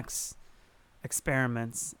Weapon X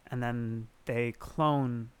experiments, and then they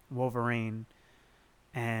clone Wolverine,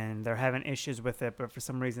 and they're having issues with it, but for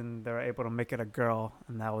some reason they're able to make it a girl,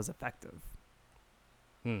 and that was effective.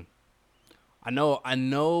 I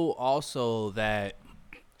know also that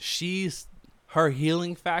her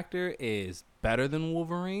healing factor is better than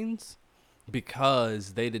Wolverine's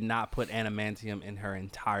because they did not put adamantium in her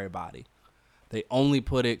entire body. They only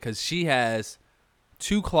put it because she has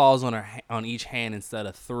 2 claws on each hand instead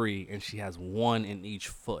of 3, and she has 1 in each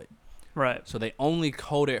foot. Right. So they only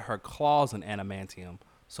coated her claws in adamantium,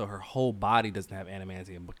 so her whole body doesn't have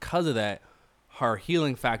adamantium. Because of that, her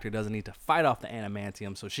healing factor doesn't need to fight off the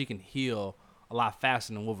adamantium, so she can heal a lot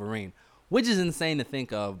faster than Wolverine, which is insane to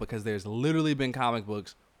think of because there's literally been comic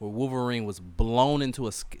books where Wolverine was blown into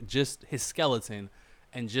just his skeleton,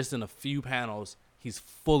 and just in a few panels, he's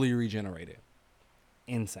fully regenerated.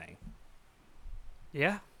 Insane.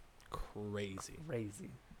 Yeah. Crazy.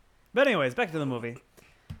 But anyways, back to the movie.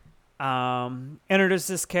 Introduce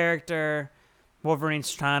this character.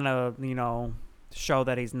 Wolverine's trying to, show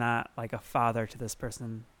that he's not like a father to this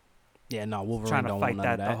person. Yeah, no, Wolverine trying to don't fight want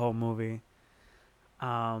none of that the whole movie.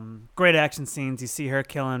 Great action scenes. You see her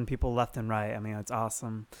killing people left and right. It's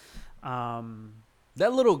awesome.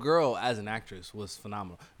 That little girl as an actress was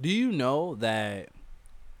phenomenal. Do you know that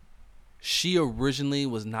she originally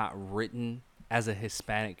was not written as a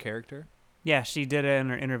Hispanic character? Yeah, she did it in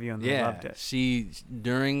her interview and they Yeah, loved it. she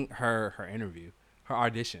during her interview, her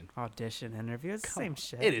audition. Audition interview, it's the Come same on,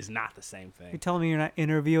 shit. it is not the same You thing. telling me you're not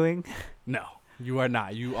interviewing? No, you are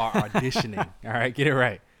not. You are auditioning. All right, get it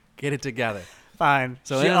right. Get it together. Fine.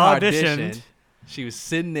 So she in her auditioned. audition, she was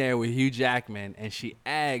sitting there with Hugh Jackman, and she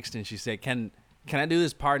asked, and she said, "Can I do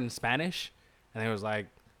this part in Spanish?" And he was like,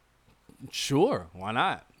 "Sure, why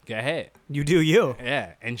not? Go ahead." You do you.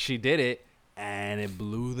 Yeah, and she did it, and it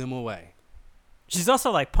blew them away. She's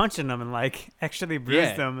also like punching them and like actually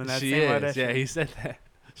bruised them in that she same is. audition. Yeah, he said that.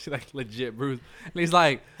 She like legit bruised, and he's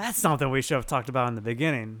like, That's something we should have talked about in the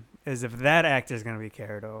beginning. Is if that actor's gonna be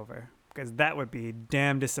carried over, because that would be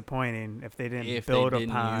damn disappointing if they didn't if build they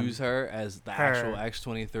didn't upon. use her as the her. actual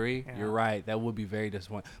X-23, Yeah. you're right. That would be very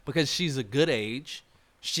disappointing because she's a good age.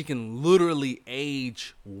 She can literally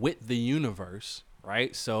age with the universe,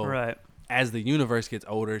 right? So Right. as the universe gets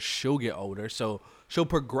older, she'll get older. So she'll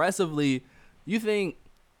progressively. You think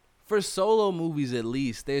for solo movies, at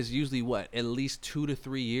least there's usually at least 2 to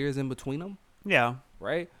 3 years in between them, Yeah.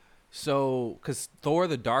 right? So because Thor: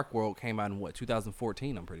 The Dark World came out in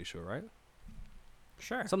 2014, I'm pretty sure, right?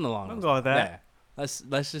 Sure. Something along We'll those go with lines. that. Yeah.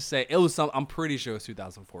 Let's just say it was some. I'm pretty sure it's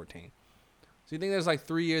 2014. So you think there's like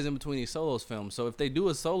 3 years in between these solos films? So if they do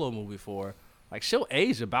a solo movie like she'll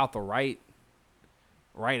age about the right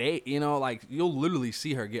age. You know, like you'll literally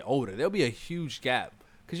see her get older. There'll be a huge gap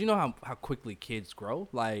because you know how quickly kids grow.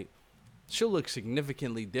 Like she'll look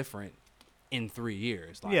significantly different in 3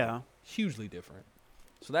 years. Like, Yeah. hugely different.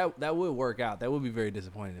 So that would work out. That would be very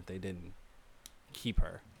disappointing if they didn't keep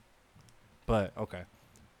her. But okay.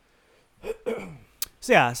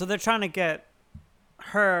 So they're trying to get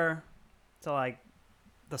her to like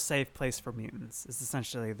the safe place for mutants. Is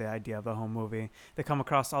essentially the idea of the whole movie. They come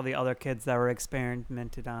across all the other kids that were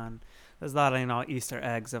experimented on. There's a lot of Easter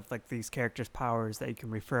eggs of like these characters' powers that you can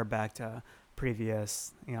refer back to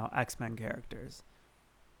previous X-Men characters.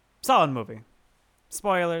 Solid movie.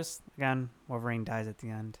 Spoilers again. Wolverine dies at the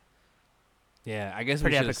end. Yeah, I guess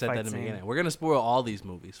Pretty we should have epic said that fight in the scene. beginning. We're gonna spoil all these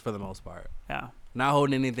movies for the most part. Yeah. Not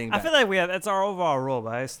holding anything back. I feel like that's our overall rule,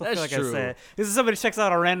 but I still That's feel like true. I say it. Because if somebody checks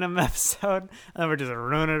out a random episode and then we're just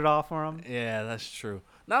ruining it all for them. Yeah, that's true.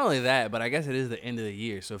 Not only that, but I guess it is the end of the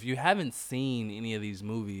year. So if you haven't seen any of these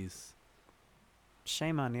movies,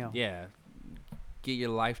 Shame on you. yeah, get your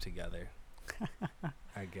life together.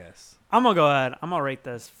 I guess. I'm going to go ahead. I'm going to rate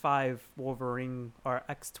this 5 Wolverine or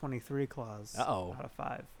X-23 claws Uh-oh. out of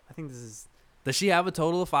 5. I think this is Does she have a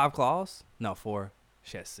total of 5 claws? No, 4.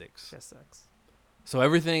 She has 6. just 6. So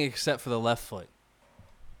everything except for the left foot.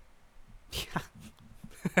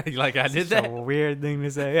 Like I did Such that. a weird thing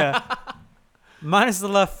to say, yeah. Minus the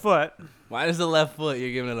left foot. Why is the left foot?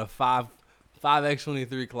 You're giving it a 5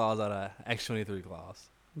 X-23 claws out of X-23 claws.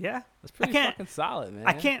 Yeah. That's pretty can't- fucking solid, man.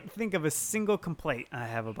 I can't think of a single complaint I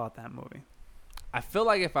have about that movie. I feel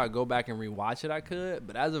like if I go back and rewatch it, I could.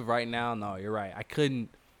 But as of right now, no, you're right. I couldn't.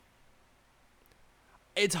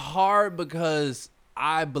 It's hard because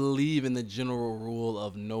I believe in the general rule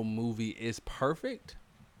of no movie is perfect.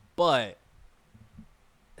 But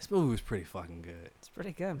this movie was pretty fucking good. It's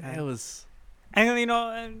pretty good, man. It was. And was when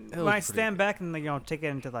I pretty stand good. back and take it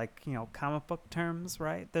into like comic book terms,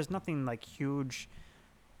 right? There's nothing like huge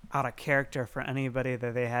out of character for anybody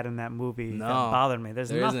that they had in that movie that No, bothered me. There's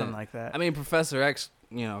there nothing isn't. like that. I mean, Professor X,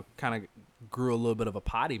 kind of grew a little bit of a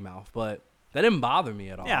potty mouth, but that didn't bother me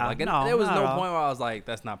at all. Yeah, like no, there was not no at all. point where I was like,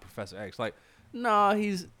 "That's not Professor X." Like, no,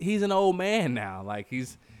 he's an old man now. Like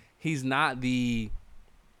he's not the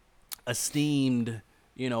esteemed,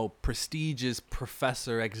 prestigious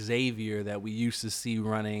Professor Xavier that we used to see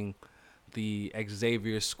running the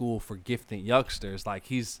Xavier School for Gifted Youngsters. Like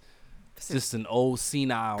he's just an old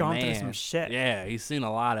senile Gone man. through some shit. Yeah, he's seen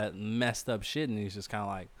a lot of messed up shit, and he's just kind of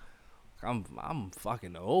like, I'm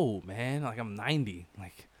fucking old, man. Like I'm 90.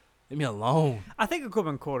 Like, leave me alone. I think it could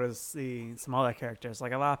have been cool to see some other characters.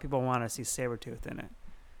 Like a lot of people want to see Sabretooth in it.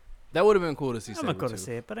 That would have been cool to see. I'm not cool to Sabretooth.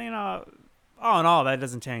 see it, but all in all, that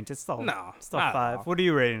doesn't change. It's still No, still not at 5. all. What are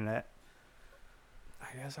you rating it?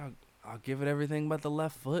 I guess I'll give it everything but the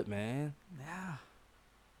left foot, man. Yeah.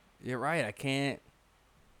 You're right. I can't.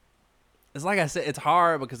 It's like I said. It's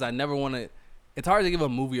hard because I never want to. It's hard to give a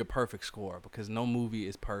movie a perfect score because no movie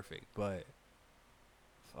is perfect. But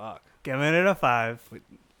fuck, Giving it a 5.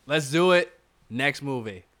 let's do it. Next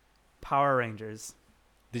movie. Power Rangers.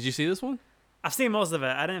 Did you see this one? I've seen most of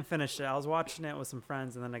it. I didn't finish it. I was watching it with some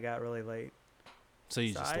friends, and then I got really late. So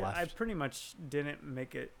you So just left. I pretty much didn't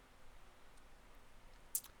make it.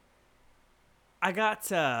 I got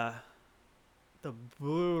the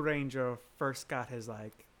Blue Ranger first got his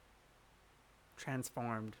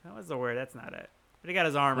transformed. That was the word. That's not it. But he got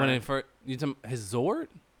his armor. When his Zord?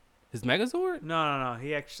 His Megazord? No.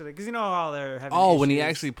 He actually, because you know how they're having When he issues,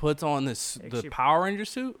 actually puts on the Actually Power Ranger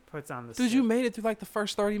suit? puts on the Dude, suit. you made it through like the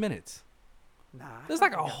first 30 minutes. Nah. There's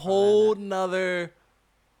like a whole nother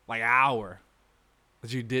like hour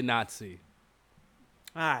that you did not see.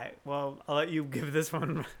 All right. Well, I'll let you give this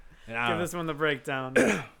one And I give don't this one the breakdown.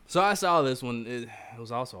 So I saw this one. It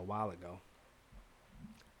was also a while ago.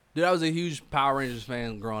 Dude, I was a huge Power Rangers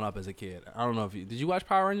fan growing up as a kid. I don't know if did you watch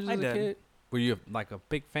Power Rangers as a kid? Were you like a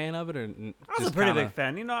big fan of it, or I was a pretty big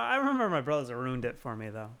fan. You know, I remember my brothers ruined it for me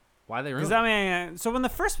though. Why they ruined Because it? I mean, so when the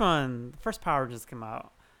first Power Rangers came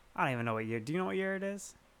out, I don't even know what year. Do you know what year it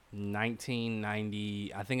is?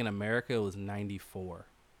 1990. I think in America it was 94.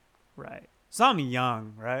 Right. So I'm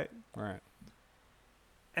young, right? Right.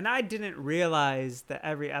 And I didn't realize that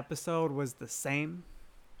every episode was the same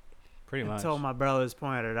Pretty much. until my brothers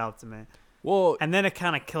pointed it out to me. Well, And then it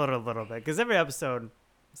kind of killed it a little bit because every episode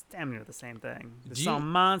is damn near the same thing. There's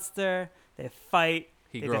some monster, they fight,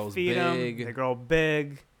 he they grows defeat big. him, they grow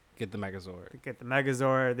big, Get the Megazord. they get the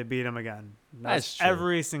Megazord, they beat him again. That's true.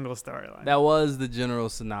 Every single storyline. That was the general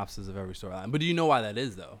synopsis of every storyline. But do you know why that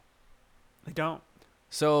is, though? They don't.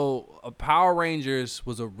 So, Power Rangers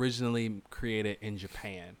was originally created in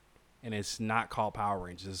Japan, and it's not called Power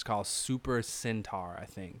Rangers. It's called Super Centaur, I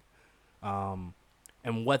think. And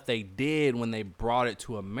what they did when they brought it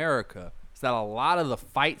to America is that a lot of the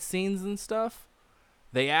fight scenes and stuff,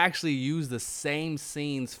 they actually used the same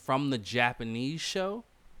scenes from the Japanese show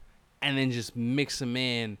and then just mix them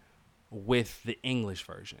in with the English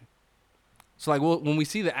version. So, like, when we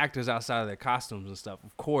see the actors outside of their costumes and stuff,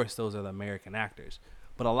 of course, those are the American actors.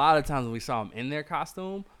 But a lot of times when we saw them in their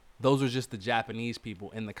costume, those were just the Japanese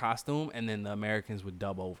people in the costume, and then the Americans would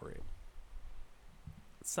dub over it.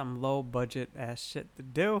 Some low budget ass shit to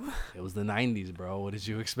do. It was the 90s, bro. What did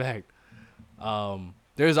you expect?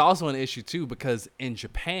 There's also an issue, too, because in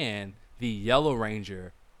Japan, the Yellow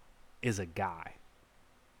Ranger is a guy.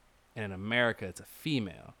 And in America, it's a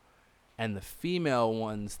female. And the female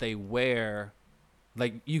ones, they wear...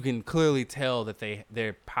 Like, you can clearly tell that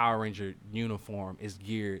their Power Ranger uniform is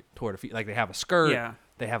geared toward a feet. Like, they have a skirt. Yeah.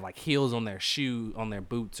 They have, like, heels on their on their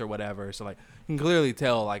boots or whatever. So, like, you can clearly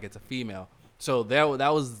tell, like, it's a female. So, that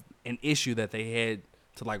was an issue that they had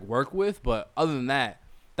to, like, work with. But other than that,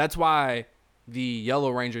 that's why the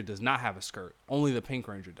Yellow Ranger does not have a skirt. Only the Pink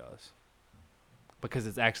Ranger does. Because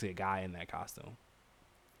it's actually a guy in that costume.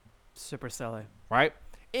 Super silly. Right?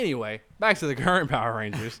 Anyway, back to the current Power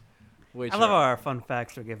Rangers. Which I love our fun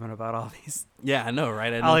facts we're given about all these Yeah, I know,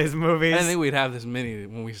 right? all these movies. I didn't think we'd have this many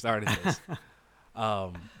when we started this.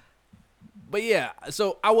 But yeah,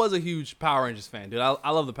 so I was a huge Power Rangers fan, dude. I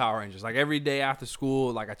love the Power Rangers. Like, every day after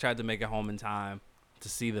school, like, I tried to make it home in time to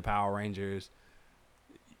see the Power Rangers.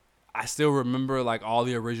 I still remember, like, all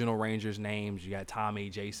the original Rangers' names. You got Tommy,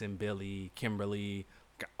 Jason, Billy, Kimberly,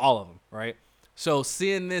 all of them, right? So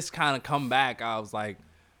seeing this kind of come back, I was like,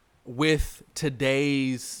 with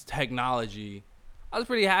today's technology, I was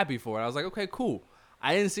pretty happy for it. I was like, okay, cool.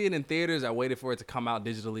 I didn't see it in theaters. I waited for it to come out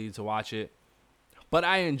digitally to watch it. But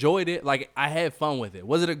I enjoyed it. Like, I had fun with it.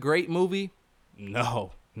 Was it a great movie?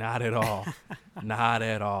 No, not at all. Not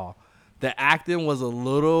at all. The acting was a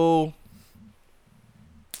little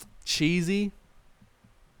cheesy.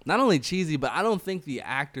 Not only cheesy, but I don't think the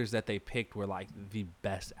actors that they picked were, like, the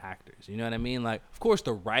best actors. You know what I mean? Like, of course,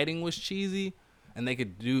 the writing was cheesy. And they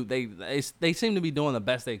could do they seem to be doing the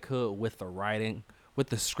best they could with the writing, with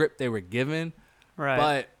the script they were given. Right.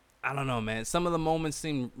 But I don't know, man. Some of the moments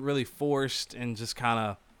seem really forced and just kind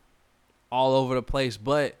of all over the place.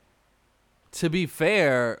 But to be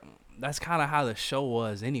fair, that's kind of how the show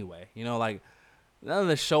was anyway. You know, like, none of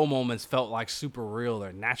the show moments felt like super real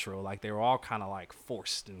or natural. Like, they were all kind of like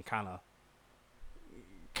forced and kind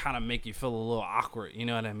of make you feel a little awkward. You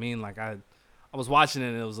know what I mean? Like, I was watching it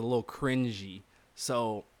and it was a little cringy.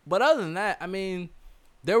 So, but other than that, I mean,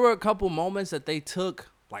 there were a couple moments that they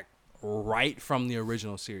took, like, right from the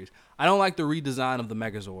original series. I don't like the redesign of the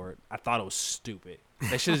Megazord. I thought it was stupid.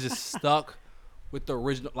 They should have just stuck with the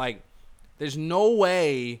original. Like, there's no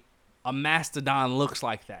way a Mastodon looks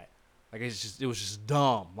like that. Like, it was just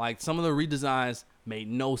dumb. Like, some of the redesigns made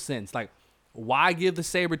no sense. Like, why give the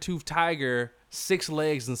saber-toothed tiger 6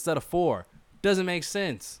 legs instead of 4? Doesn't make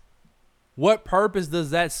sense. What purpose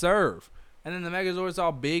does that serve? And then the Megazord's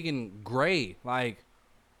all big and gray. Like,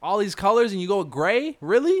 all these colors and you go with gray?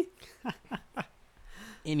 Really?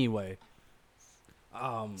 Anyway.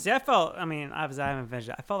 See, obviously I haven't finished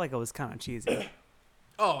it. I felt like it was kind of cheesy.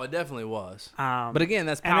 Oh, it definitely was. But But again,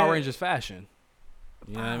 that's Power Rangers fashion.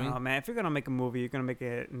 You know what I mean? Oh, man, if you're going to make a movie, you're going to make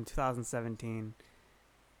it in 2017.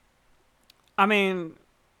 I mean,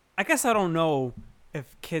 I guess I don't know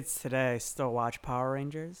if kids today still watch Power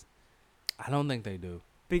Rangers. I don't think they do.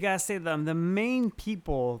 But you gotta say the main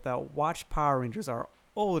people that watch Power Rangers are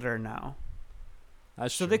older now.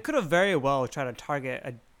 That's So true. they could have very well tried to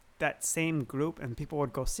target that same group, and people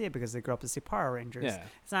would go see it because they grew up to see Power Rangers. Yeah.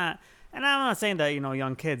 It's not, and I'm not saying that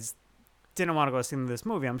young kids didn't want to go see this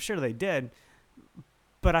movie. I'm sure they did,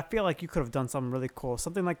 but I feel like you could have done something really cool,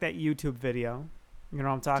 something like that YouTube video. You know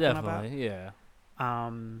what I'm talking Definitely, yeah.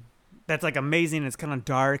 about? That's like amazing. It's kind of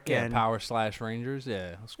dark Yeah, and Power/Rangers.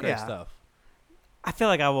 Yeah, that's great Yeah. stuff. I feel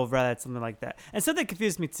like I will rather something like that. And something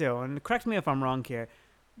confused me too, and correct me if I'm wrong here,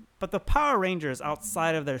 but the Power Rangers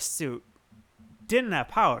outside of their suit didn't have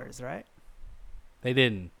powers, right? They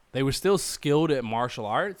didn't. They were still skilled at martial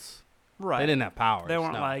arts. Right. They didn't have powers. They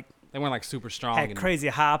weren't no. They weren't like super strong. had and- crazy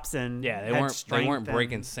hops and Yeah, they had weren't. They strength weren't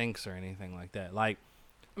breaking and- sinks or anything like that. Like,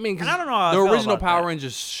 I mean, 'cause And I don't know how I the feel original about Power that.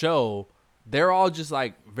 Rangers show, they're all just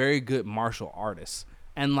like very good martial artists,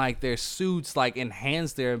 and like their suits like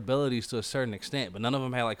enhance their abilities to a certain extent, but none of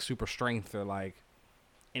them had like super strength or like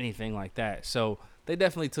anything like that. So they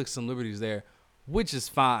definitely took some liberties there, which is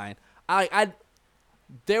fine.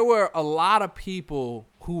 There were a lot of people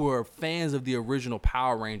who were fans of the original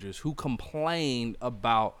Power Rangers who complained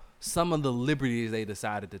about some of the liberties they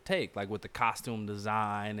decided to take, like with the costume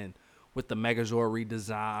design and with the Megazord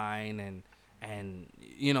redesign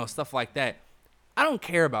and stuff like that. I don't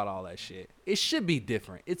care about all that shit. It should be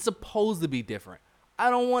different. It's supposed to be different. I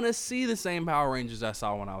don't want to see the same Power Rangers I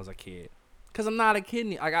saw when I was a kid, because I'm not a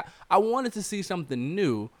kid. Like I wanted to see something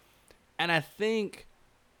new, and I think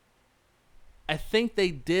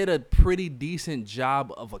they did a pretty decent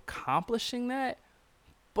job of accomplishing that,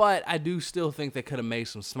 but I do still think they could have made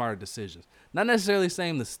some smarter decisions. Not necessarily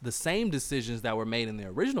saying the same decisions that were made in the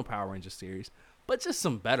original Power Rangers series, but just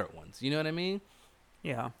some better ones. You know what I mean?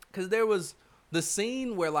 Yeah. Because there was the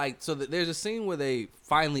scene where there's a scene where they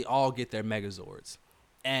finally all get their Megazords,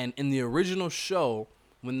 and in the original show,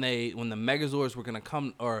 when the Megazords were gonna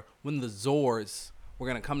come, or when the Zords were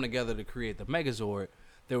gonna come together to create the Megazord,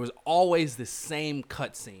 there was always the same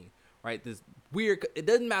cutscene, right? This weird. It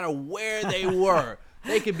doesn't matter where they were.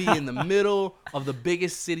 They could be in the middle of the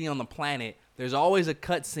biggest city on the planet. There's always a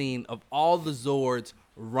cutscene of all the Zords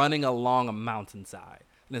running along a mountainside,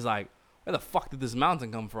 and it's like, where the fuck did this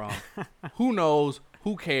mountain come from? Who knows?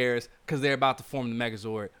 Who cares? Because they're about to form the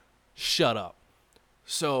Megazord. Shut up.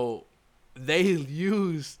 So they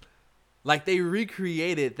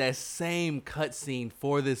recreated that same cutscene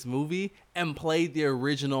for this movie and played the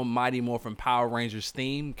original Mighty Morphin Power Rangers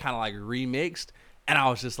theme, kind of like remixed. And I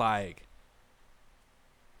was just like,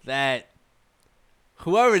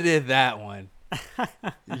 whoever did that one,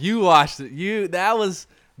 you watched it. That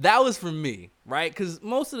was for me, right? Because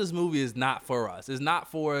most of this movie is not for us. It's not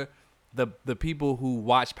for the people who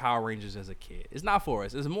watch Power Rangers as a kid. It's not for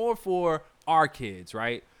us. It's more for our kids,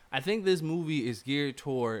 right? I think this movie is geared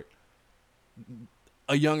toward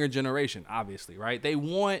a younger generation, obviously, right? They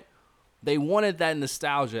wanted that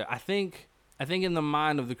nostalgia. I think in the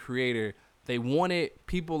mind of the creator, they wanted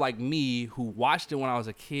people like me who watched it when I was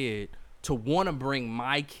a kid to want to bring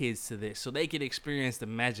my kids to this so they could experience the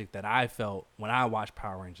magic that I felt when I watched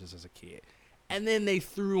Power Rangers as a kid. And then they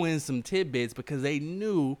threw in some tidbits because they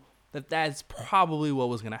knew that that's probably what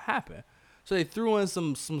was going to happen. So they threw in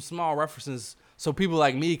some small references so people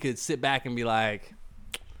like me could sit back and be like,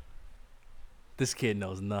 this kid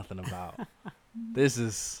knows nothing about. This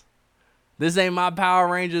ain't my Power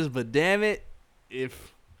Rangers, but damn it,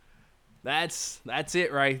 if that's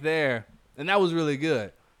it right there. And that was really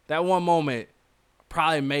good. That one moment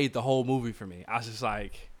probably made the whole movie for me. I was just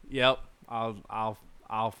like, yep, I'll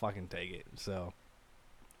fucking take it. So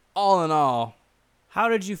all in all, How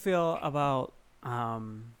did you feel about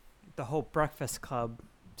the whole Breakfast Club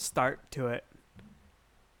start to it,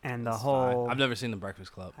 and the it's whole? fine. I've never seen The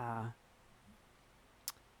Breakfast Club.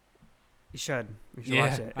 You should Yeah,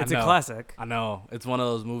 watch it. I It's a know. classic. I know. It's one of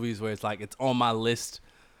those movies where it's like, it's on my list.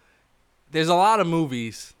 There's a lot of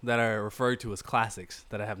movies that are referred to as classics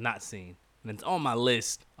that I have not seen. And it's on my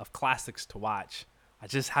list of classics to watch. I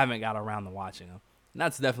just haven't got around to watching them. And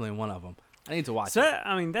that's definitely one of them. I need to watch So it.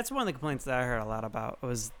 I mean, that's one of the complaints that I heard a lot about.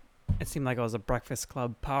 It seemed like it was a Breakfast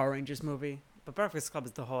Club Power Rangers movie. But Breakfast Club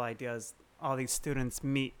is the whole idea is all these students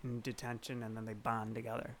meet in detention and then they bond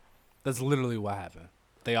together. That's literally what happened.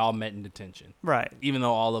 They all met in detention. Right. Even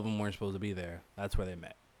though all of them weren't supposed to be there. That's where they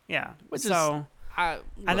met. Yeah. Which so, is...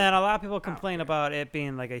 and then a lot of people complain about it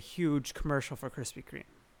being like a huge commercial for Krispy Kreme.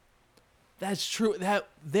 That's true. That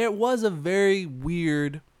there was a very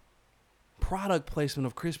weird product placement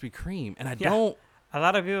of Krispy Kreme, and I Yeah. don't A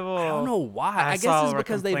lot of people. I don't know why. I guess saw it's were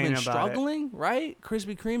because they've been complaining about it. struggling, right?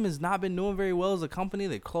 Krispy Kreme has not been doing very well as a company.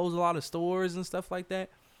 They closed a lot of stores and stuff like that.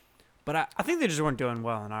 But I think they just weren't doing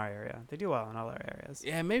well in our area. They do well in other areas.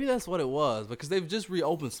 yeah, maybe that's what it was because they've just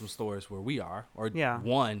reopened some stores where we are, or Yeah.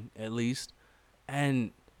 one at least,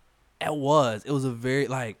 and it was a very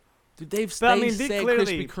like, dude, they've But, I they mean, they said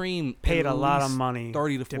clearly Krispy Kreme Paid at a lot of least money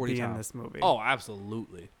 30 to to 40 be in times. this movie. Oh,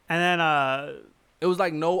 absolutely. And then It was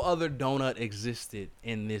like no other donut existed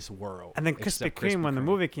in this world. Krispy except Kreme, when the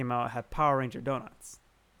movie came out, had Power Ranger donuts.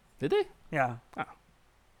 Did they? Yeah.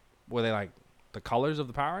 Were they like the colors of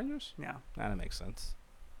the Power Rangers? Yeah. That makes sense.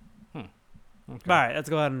 Okay. All right, let's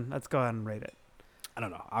go ahead and rate it. I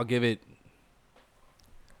don't know. I'll give it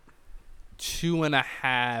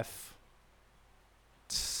 2.5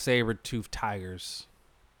 saber-toothed tigers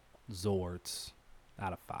Zords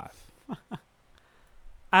out of 5.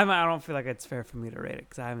 I don't feel like it's fair for me to rate it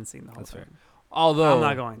because I haven't seen the whole That's thing. fair. Although I'm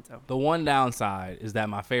not going to. the one downside is that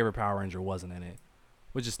my favorite Power Ranger wasn't in it,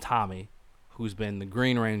 which is Tommy, who's been the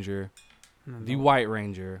Green Ranger, the White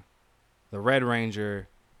Ranger, the Red Ranger,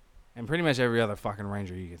 and pretty much every other fucking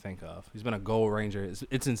Ranger you can think of. He's been a Gold Ranger.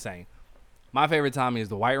 It's insane. My favorite Tommy is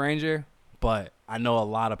the White Ranger, but I know a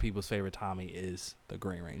lot of people's favorite Tommy is the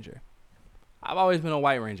Green Ranger. I've always been a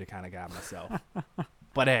White Ranger kind of guy myself.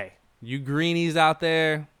 But hey, you greenies out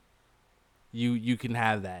there, you can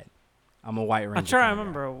have that. I'm a White Ranger. I'm trying to kinda guy.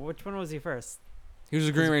 remember which one was he first. He was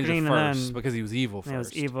a Green Ranger green and first then- because he was evil first. And it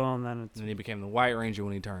was evil, and then And then he became the White Ranger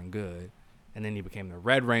when he turned good. And then he became the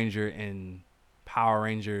Red Ranger in Power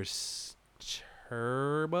Rangers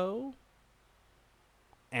Turbo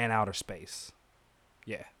and Outer Space.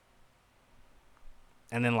 Yeah.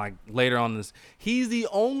 And then like later on this, he's the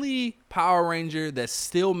only Power Ranger that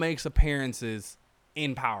still makes appearances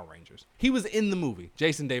in Power Rangers. He was in the movie.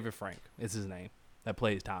 Jason David Frank is his name that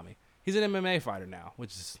plays Tommy. He's an MMA fighter now,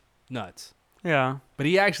 which is nuts. yeah. But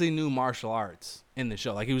he actually knew martial arts in the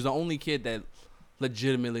show. Like, he was the only kid that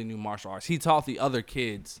legitimately knew martial arts. He taught the other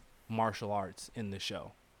kids martial arts in the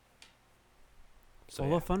show. So, Full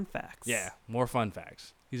yeah. of fun facts. Yeah, more fun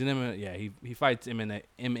facts. He's an MMA. Yeah, he fights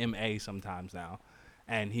MMA sometimes now,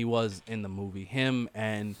 and he was in the movie. Him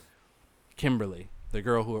and Kimberly,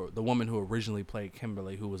 the woman who originally played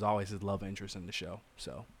Kimberly, who was always his love interest in the show.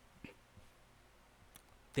 So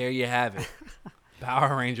there you have it.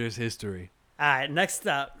 Power Rangers history. All right, next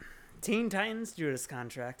up, Teen Titans Judas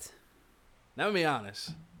Contract. Now, let me be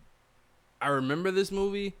honest. I remember this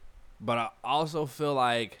movie, but I also feel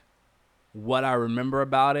like what I remember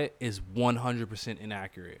about it is 100%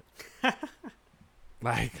 inaccurate.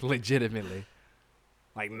 Like, legitimately.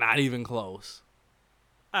 Like, not even close.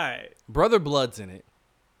 All right, Brother Blood's in it.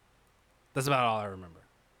 That's about all I remember.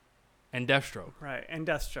 And Deathstroke. right, and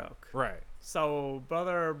Deathstroke. Right. So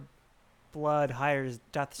Brother Blood hires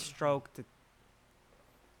Deathstroke to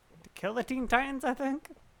kill the Teen Titans, I think.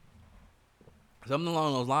 Something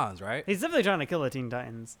along those lines, right? He's definitely trying to kill the Teen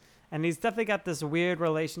Titans. And he's definitely got this weird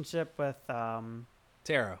relationship with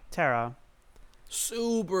Tara. Tara.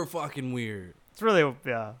 Super fucking weird. It's really,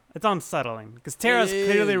 yeah, it's unsettling. Because Tara's It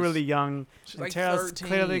clearly is. really young. She's And like Tara's 13.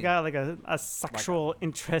 clearly got like a sexual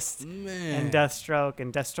interest Man. in Deathstroke.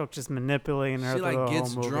 And Deathstroke just manipulating her She through like the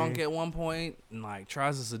gets whole movie. drunk at one point and like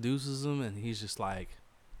tries to seduces him, and he's just like,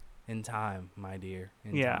 "In time, my dear.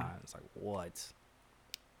 In Yeah. time." It's like, what?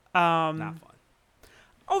 Not fun.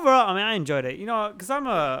 Overall, I mean, I enjoyed it. You know, because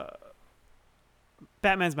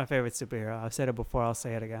Batman's my favorite superhero. I've said it before. I'll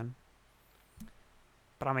say it again.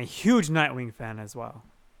 But I'm a huge Nightwing fan as well.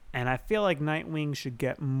 And I feel like Nightwing should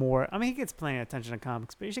get more. I mean, he gets plenty of attention in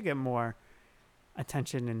comics, but he should get more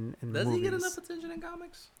attention in Does movies. he get enough attention in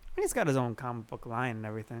comics? I mean, he's got his own comic book line and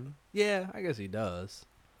everything. Yeah, I guess he does.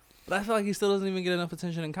 But I feel like he still doesn't even get enough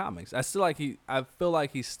attention in comics. I feel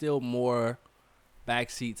like he's still more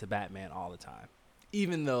backseat to Batman all the time,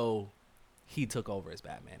 even though he took over as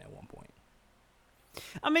Batman at one point.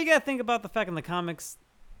 I mean, you got to think about the fact in the comics,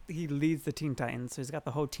 he leads the Teen Titans, so he's got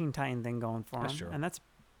the whole Teen Titan thing going for him. That's true. And that's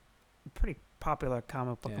a pretty popular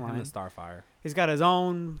comic book Yeah, him line. and Starfire. He's got his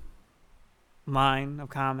own line of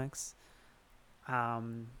comics.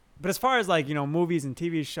 But as far as like, you know, movies and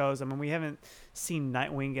TV shows, I mean, we haven't seen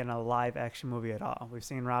Nightwing in a live action movie at all. We've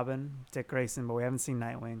seen Robin, Dick Grayson, but we haven't seen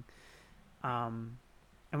Nightwing. And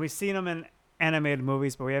we've seen him in animated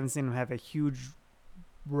movies, but we haven't seen him have a huge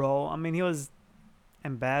role. I mean, he was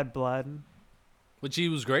in Bad Blood, Which he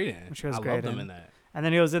was great in. Which he was I great loved him in. in that. and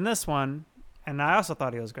then he was in this one, and I also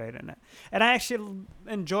thought he was great in it. And I actually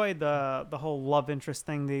enjoyed the whole love interest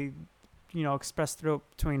thing they, you know, expressed through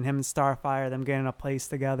between him and Starfire, them getting a place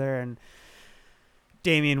together, and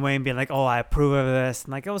Damian Wayne being like, "Oh, I approve of this,"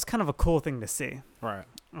 and like it was kind of a cool thing to see. Right.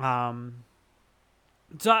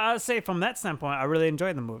 So I'd say from that standpoint, I really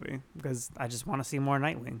enjoyed the movie because I just want to see more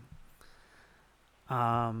Nightwing.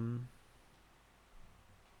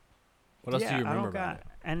 What else do you remember I don't about got it?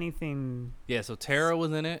 anything. Yeah, so Tara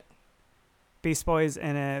was in it. Beast Boy's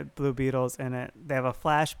in it, Blue Beetle's in it. They have a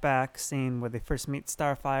flashback scene where they first meet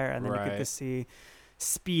Starfire, and then you get to Right. see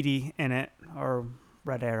Speedy in it, or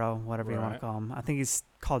Red Arrow, whatever you want to Right. call him. I think he's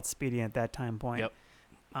called Speedy at that time point. Yep.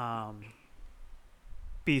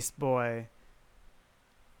 Beast Boy,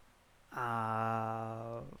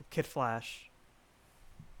 Kid Flash.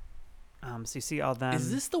 So you see all them.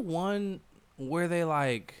 Is this the one where they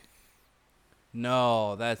like?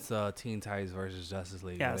 No, that's Teen Titans versus Justice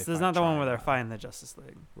League. where Yes, they this is fight not the one where they're Trigon. fighting the Justice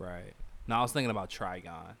League. Right. No, I was thinking about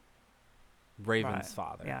Trigon, Raven's Right.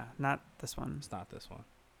 father. Yeah, not this one. It's not this one.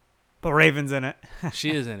 But Raven's in it.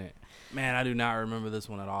 She is in it. Man, I do not remember this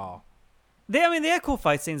one at all. They had cool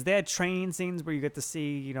fight scenes. They had training scenes where you get to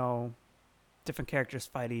see, different characters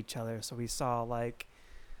fight each other. So we saw like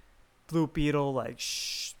Blue Beetle,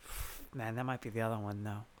 man, that might be the other one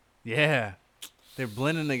though. Yeah, they're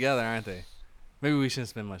blending together, aren't they? Maybe we shouldn't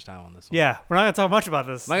spend much time on this one. Yeah, we're not gonna talk much about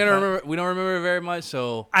this. I'm not gonna but remember. We don't remember it very much,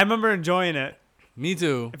 so I remember enjoying it. me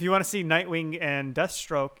too. If you want to see Nightwing and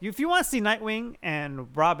Deathstroke, if you want to see Nightwing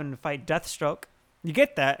and Robin fight Deathstroke, you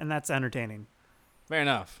get that, and that's entertaining. Fair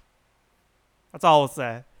enough. That's all I'll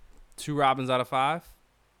say. 2 Robins out of 5.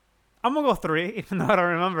 I'm gonna go 3, even though I don't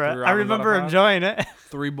remember it. 3 I Robins out of remember 5? enjoying it.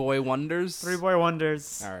 3 Boy Wonders. 3 Boy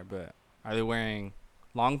Wonders. All right, but are they wearing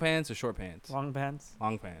long pants or short pants? Long pants.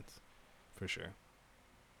 Long pants, for sure.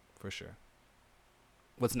 For sure.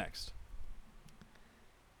 What's next?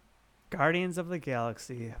 Guardians of the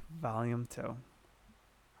Galaxy Volume 2.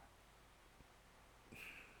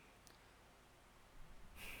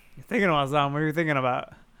 You're thinking about something. What are you thinking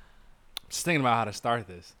about? Just thinking about how to start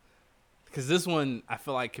this, because this one I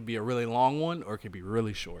feel like could be a really long one or it could be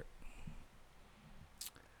really short.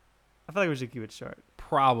 I feel like we should keep it short.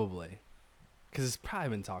 Probably, because it's probably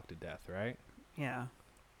been talked to death, right? Yeah.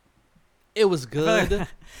 It was I feel like- good.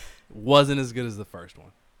 Wasn't as good as the first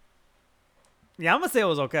one. Yeah, I'm gonna say it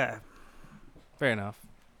was okay. Fair enough.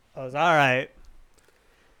 It was all right.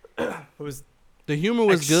 It was The humor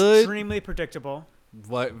was good. extremely predictable.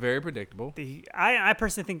 But very predictable. I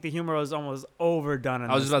personally think the humor was almost overdone.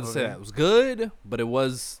 I was just about to say that. It was good, but it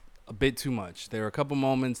was a bit too much. There were a couple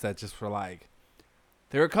moments that just were like,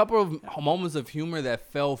 there were a couple of moments of humor that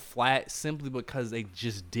fell flat simply because they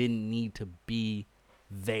just didn't need to be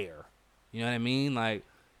there. You know what I mean? Like,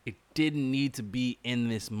 it didn't need to be in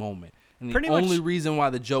this moment. And the Pretty only much- reason why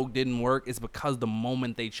the joke didn't work is because the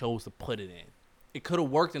moment they chose to put it in. It could have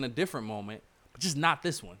worked in a different moment, but just not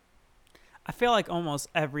this one. I feel like almost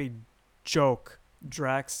every joke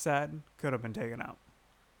Drax said could have been taken out.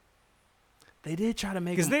 They did try to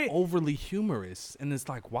make 'Cause him they- overly humorous, and it's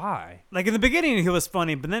like, why? Like in the beginning, he was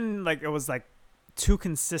funny, but then like it was like too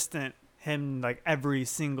consistent. Him like every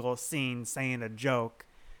single scene saying a joke,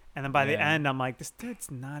 and then by the Yeah. end, I'm like, this dude's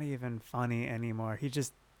not even funny anymore. He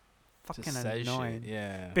just fucking Just says annoying. shit.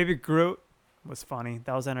 Yeah. Baby Groot was funny.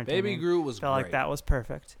 That was entertaining. Baby Groot was Felt great. like that was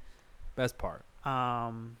perfect. Best part.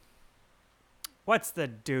 What's the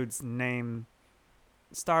dude's name?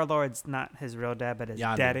 Star Lord's not his real dad, but his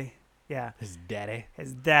Yondu. daddy. Yeah, His daddy.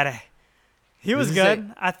 his daddy. He was Does he say,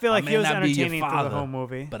 good. I feel "I like may he was not be your entertaining through the father, whole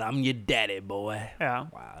movie. But I'm your daddy, boy. Yeah.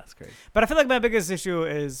 Wow, that's great. But I feel like my biggest issue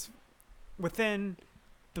is within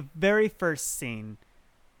the very first scene,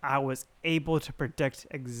 I was able to predict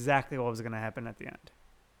exactly what was going to happen at the end.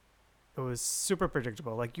 It was super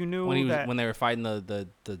predictable. Like you knew that When they were fighting the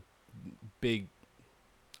big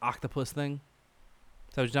octopus thing.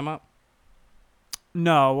 Is that what you're talking about?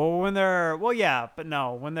 no, when they're when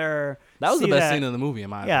they're That was the see best that- scene of the movie, in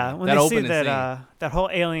my yeah, opinion. when That they see opening that scene. that whole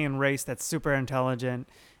alien race that's super intelligent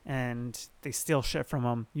and they steal shit from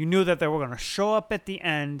them, you knew that they were going to show up at the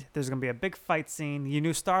end. There's going to be a big fight scene. You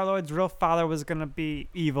knew Star-Lord's real father was going to be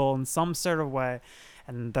evil in some sort of way,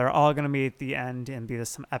 and they're all going to be at the end and be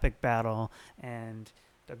some epic battle, and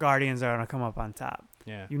the Guardians are going to come up on top.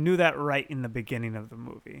 Yeah, You knew that right in the beginning of the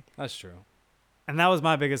movie. that's true. And that was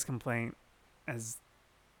my biggest complaint. As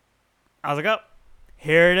I was like, oh,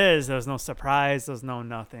 here it is. There was no surprise. There was no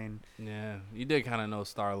nothing. Yeah, you did kind of know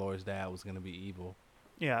Star-Lord's dad was going to be evil.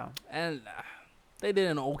 Yeah. And they did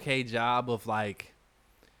an okay job of, like,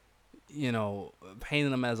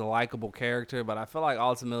 painting him as a likable character, but I feel like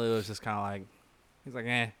ultimately it was just kind of like, he's like,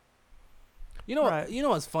 eh. Right. You know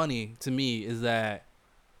what's funny to me is that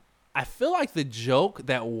I feel like the joke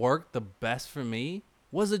that worked the best for me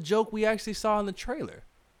was a joke we actually saw in the trailer.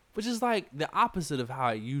 which is like the opposite of how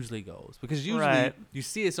it usually goes. Because usually Right. you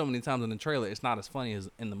see it so many times in the trailer, it's not as funny as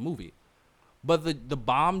in the movie. But the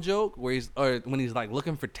bomb joke when he's like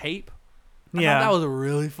looking for tape, I thought that was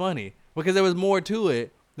really funny because there was more to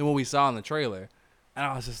it than what we saw in the trailer. And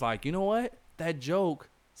I was just like, you know what? That joke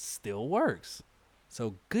still works.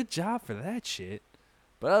 So good job for that shit.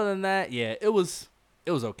 But other than that, yeah, it was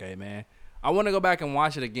okay, man. I want to go back and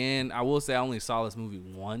watch it again. I will say I only saw this movie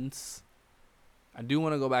once. I do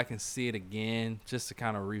want to go back and see it again just to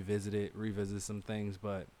kind of revisit some things,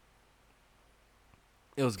 but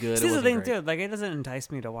it was good. See, it the thing, great. too. Like, it doesn't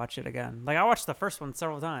entice me to watch it again. Like, I watched the first one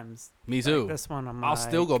several times. Me too. Like, this one, I'll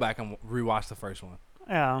still go back and rewatch the first one.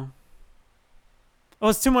 Yeah. It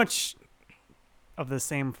was too much of the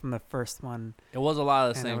same from the first one. It was a lot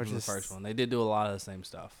of the And same it from was the first just- one. They did do a lot of the same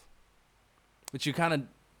stuff. But you kind of...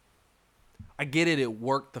 I get it. It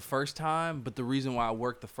worked the first time, but the reason why it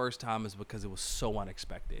worked the first time is because it was so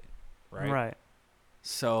unexpected. Right?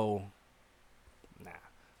 So... Nah.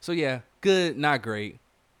 So, yeah. Good, not great.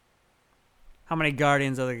 How many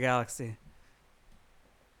Guardians of the Galaxy?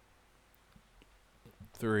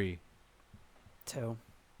 3. 2.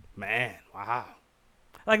 Man, wow.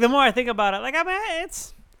 Like, the more I think about it, like, I mean,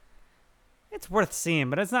 it's worth seeing,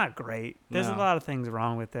 but it's not great. There's a No. lot of things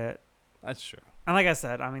wrong with it. That's true. And like I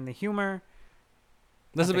said, I mean, the humor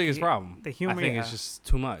That's the the biggest hu- problem. the humor, I think yeah. it's just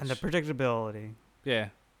too much. and the predictability. Yeah.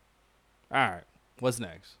 All right. What's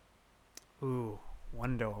next? Ooh,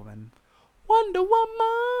 Wonder Woman. Wonder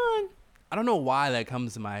Woman. I don't know why that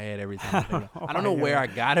comes to my head every time. I don't know where I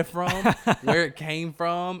got it from, where it came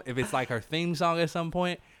from, if it's like her theme song at some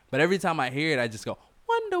point. But every time I hear it, I just go,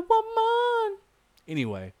 Wonder Woman.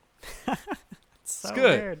 Anyway, So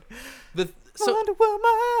good. Weird. So Wonder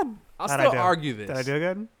Woman. I'll How'd I still do? argue this. Did I do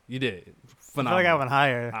good? You did. I feel Phenomenal. like I went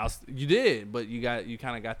higher. You did, but you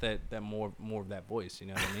kind of got that more of that voice. You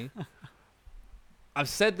know what I mean? I've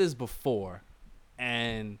said this before,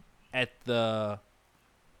 and at the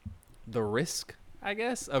risk, I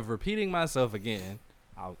guess, of repeating myself again,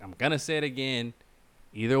 I'm gonna say it again.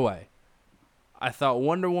 Either way, I thought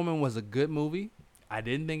Wonder Woman was a good movie. I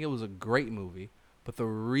didn't think it was a great movie, but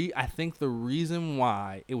I think the reason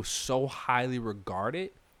why it was so highly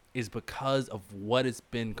regarded is because of what it's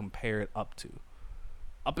been compared up to.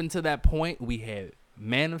 Up until that point, we had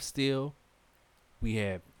Man of Steel, we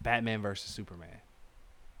had Batman versus Superman.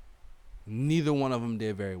 Neither one of them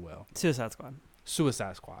did very well. Suicide Squad.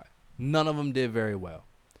 Suicide Squad. None of them did very well.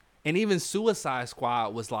 And even Suicide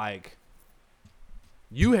Squad was like,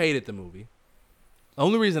 you hated the movie. The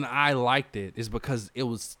only reason I liked it is because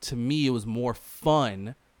to me, it was more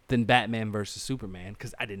fun than Batman versus Superman,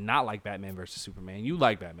 because I did not like Batman versus Superman. You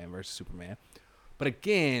like Batman versus Superman. But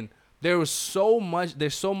again, there's so much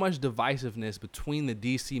divisiveness between the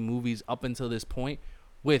DC movies up until this point,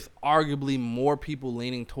 with arguably more people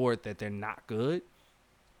leaning toward that they're not good,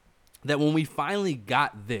 that when we finally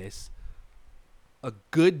got this, a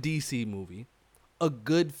good DC movie, a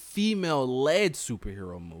good female-led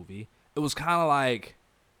superhero movie, it was kind of like,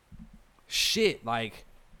 shit, like,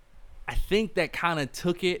 I think that kind of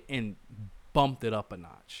took it and bumped it up a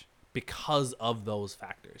notch because of those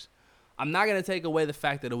factors. I'm not going to take away the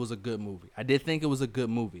fact that it was a good movie. I did think it was a good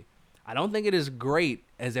movie. I don't think it is great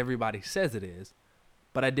as everybody says it is,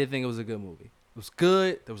 but I did think it was a good movie. It was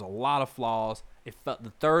good. There was a lot of flaws.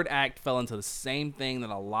 The third act fell into the same thing that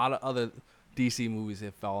a lot of other DC movies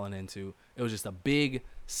have fallen into. It was just a big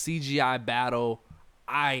CGI battle.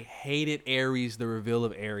 I hated Ares, the reveal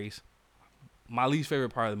of Ares. My least favorite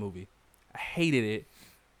part of the movie. I hated it,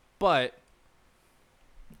 but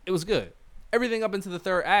it was good. Everything up into the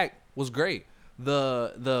third act was great.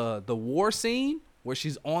 The war scene where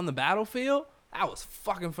she's on the battlefield, that was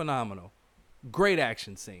fucking phenomenal. Great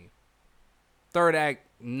action scene. Third act,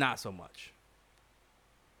 not so much.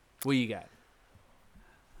 What you got?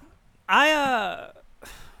 I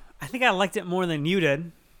think I liked it more than you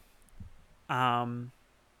did. I mean,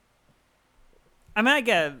 I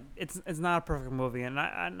get it. It's not a perfect movie, and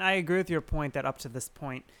I agree with your point that up to this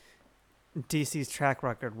point, DC's track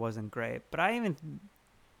record wasn't great. But I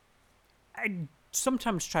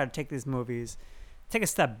sometimes try to take these movies, take a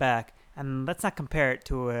step back, and let's not compare it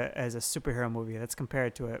to as a superhero movie. Let's compare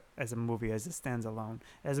it to it as a movie as it stands alone.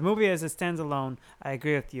 As a movie as it stands alone, I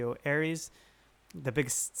agree with you. Ares, the big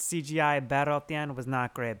CGI battle at the end was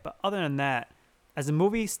not great. But other than that, as a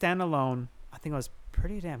movie standalone, I think it was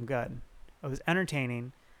pretty damn good. It was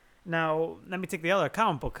entertaining. Now, let me take the other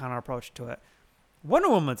comic book kind of approach to it. Wonder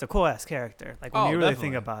Woman's a cool-ass character, like when you really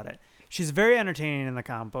think about it. She's very entertaining in the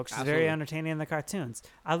comic books. She's Absolutely. very entertaining in the cartoons.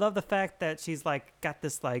 I love the fact that she's like got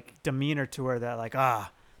this like demeanor to her that like,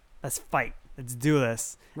 let's fight. Let's do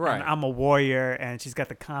this. Right. And I'm a warrior, and she's got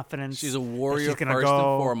the confidence. She's a warrior she's gonna first go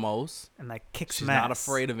and foremost. and like kick She's some ass. not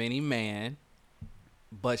afraid of any man,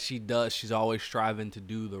 but she's always striving to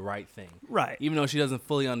do the right thing. Right. Even though she doesn't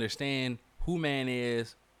fully understand who man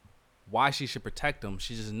is, why she should protect him,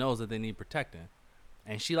 she just knows that they need protecting.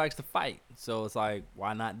 And she likes to fight. So it's like,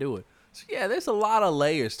 why not do it? So yeah, there's a lot of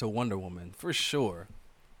layers to Wonder Woman, for sure.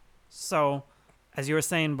 So, as you were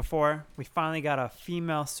saying before, we finally got a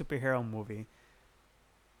female superhero movie.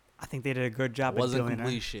 I think they did a good job Wasn't of doing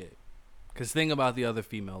complete her. shit. Because think about the other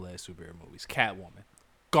female-led superhero movies. Catwoman.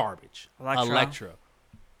 Garbage. Elektra.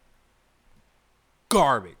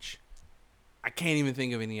 Garbage. I can't even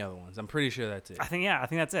think of any other ones. I'm pretty sure that's it. I think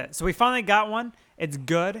that's it. So we finally got one. It's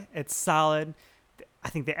good. It's solid. I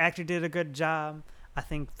think the actor did a good job. I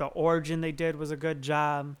think the origin they did was a good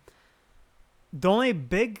job. The only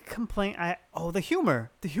big complaint the humor.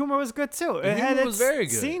 The humor was good too. The humor was very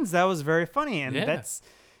good. Scenes that was very funny, and Yeah.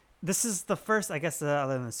 this is the first, I guess,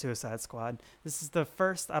 other than the Suicide Squad. This is the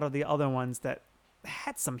first out of the other ones that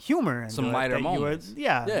had some humor and Some lighter moments.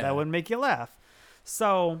 that would make you laugh.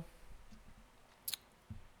 So,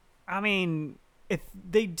 I mean, if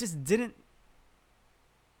they just didn't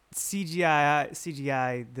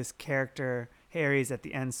CGI this character Ares at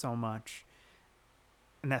the end so much,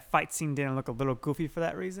 and that fight scene didn't look a little goofy for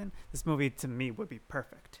that reason, this movie to me would be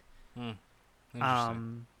perfect.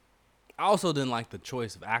 Interesting. I also didn't like the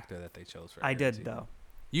choice of actor that they chose for I Ares did either. though.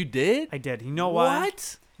 You did? I did. You know why?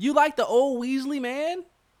 What? You like the old Weasley man?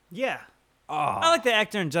 Yeah. Oh, I like the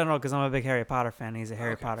actor in general because I'm a big Harry Potter fan. He's a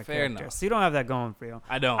Harry Okay, Potter fair character. enough. So you don't have that going for you.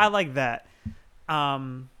 I don't. I like that.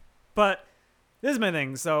 But this is my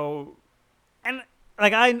thing. So, and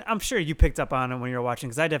like I'm sure you picked up on it when you were watching,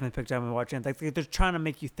 because I definitely picked up on watching it. Like they're trying to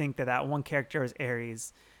make you think that one character is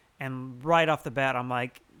Ares, and right off the bat, I'm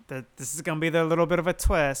like, this is gonna be the little bit of a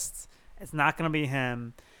twist. It's not gonna be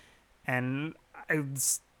him, and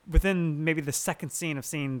within maybe the second scene of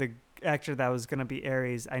seeing the actor that was gonna be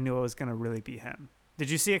Ares, I knew it was gonna really be him. Did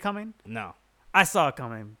you see it coming? No. I saw it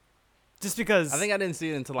coming. Just because I think I didn't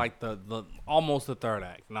see it until like the almost the third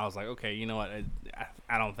act, and I was like, okay, you know what?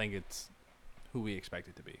 I don't think it's who we expect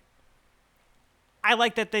it to be. I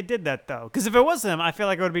like that they did that though, because if it was him, I feel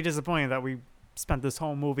like I would be disappointed that we spent this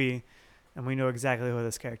whole movie and we knew exactly who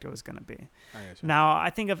this character was going to be. Now, I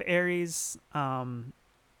think of Ares,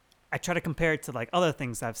 I try to compare it to like other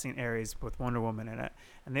things I've seen Ares with Wonder Woman in it,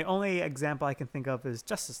 and the only example I can think of is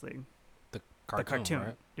Justice League, the the cartoon.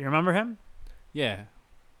 right? Do you remember him? Yeah.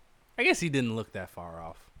 I guess he didn't look that far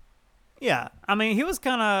off. Yeah, I mean, he's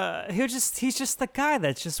just the guy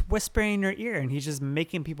that's just whispering in your ear, and he's just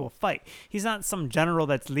making people fight. He's not some general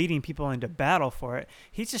that's leading people into battle for it.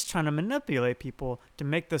 He's just trying to manipulate people to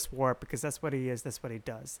make this war, because that's what he is. That's what he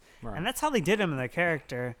does. Right. And that's how they did him in the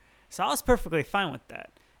character. So I was perfectly fine with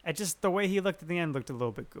that. It just, the way he looked at the end looked a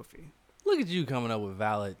little bit goofy. Look at you coming up with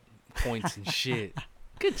valid points and shit.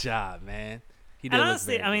 Good job, man. He did And look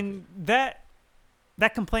honestly, very I mean,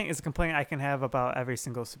 that complaint is a complaint I can have about every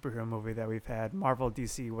single superhero movie that we've had, Marvel,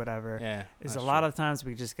 DC, whatever. Yeah, Is that's a lot true. of times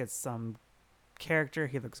we just get some character,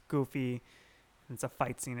 he looks goofy, and it's a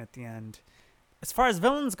fight scene at the end. As far as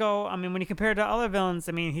villains go, I mean, when you compare it to other villains,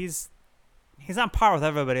 I mean, he's on par with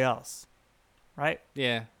everybody else, right?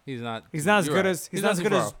 Yeah, he's not. He's not as you're good right. as he's He's not as too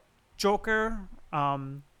good far as off. Joker,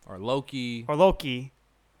 or Loki. or Loki,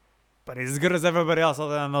 but he's as good as everybody else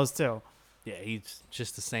other than those two. Yeah, he's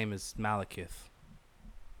just the same as Malekith.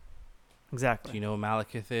 Do Exactly. you know what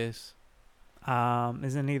Malekith is?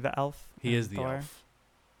 Isn't he the elf? He in is the Thor? elf.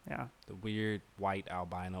 Yeah, The weird white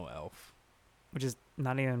albino elf. which is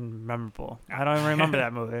not even memorable. I don't even remember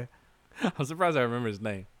that movie. I'm surprised I remember his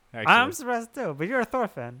name. Actually. I'm surprised too, but you're a Thor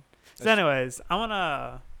fan. So, That's- anyways, I'm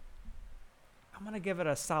gonna give it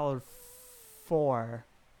a solid 4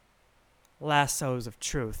 lassos of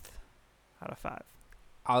truth out of 5.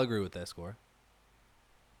 I'll agree with that score.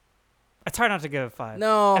 It's hard not to give it 5.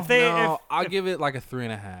 No, If I'll give it like a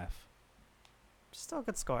 3.5. Still a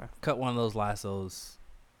good score. Cut one of those lassos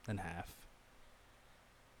in half.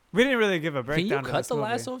 We didn't really give a Can breakdown. you to cut this the movie.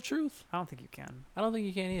 lasso of truth? I don't think you can. I don't think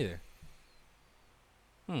you can either.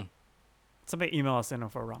 Somebody email us in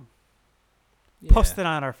if we're wrong. Yeah. Post it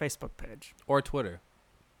on our Facebook page. Or Twitter.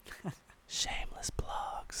 Shameless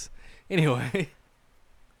plugs. Anyway,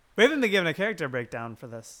 We haven't been given a character breakdown for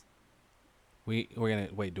this. we're gonna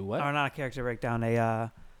wait. Do what Or not a character breakdown,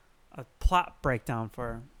 a plot breakdown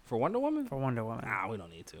for for Wonder Woman? Wonder Woman. Nah, we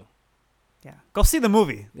don't need to. Yeah, go see the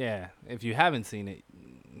movie. Yeah, if you haven't seen it,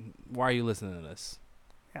 why are you listening to this?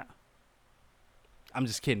 Yeah. I'm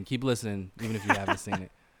just kidding. Keep listening, even if you haven't seen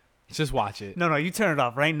it. Just watch it. No, you turn it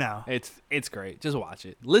off right now. It's great. Just watch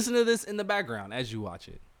it. Listen to this in the background as you watch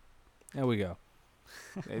it. There we go.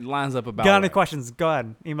 It lines up about. Got any right. questions? Go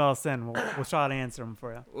ahead. Email us in. We'll try to answer them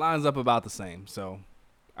for you. Lines up about the same. So, all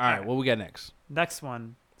right. right. What we got next? Next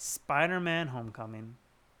one, Spider-Man: Homecoming.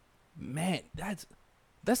 Man, that's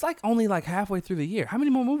like only like halfway through the year. How many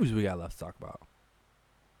more movies we got left to talk about?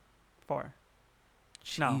 4.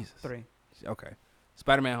 Jesus. No, 3. Okay.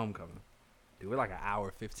 Spider-Man: Homecoming. Dude, we're like an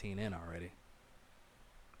hour 15 in already.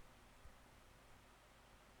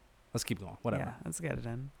 Let's keep going. Whatever. Yeah, let's get it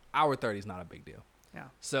in. Hour 30 is not a big deal. Yeah.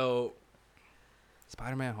 So,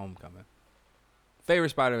 Spider-Man: Homecoming. Favorite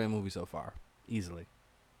Spider-Man movie so far, easily.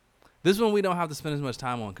 This one we don't have to spend as much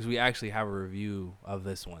time on because we actually have a review of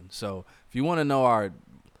this one. So if you want to know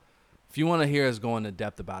if you want to hear us go into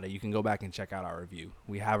depth about it, you can go back and check out our review.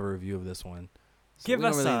 We have a review of this one. So Give we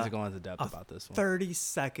don't us really a- need to go into depth about this one.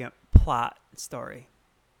 30-second plot story.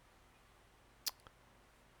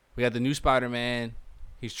 We got the new Spider-Man.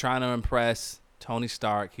 He's trying to impress Tony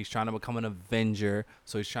Stark. He's trying to become an Avenger.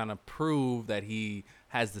 So he's trying to prove that he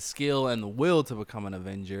has the skill and the will to become an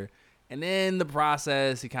Avenger. And in the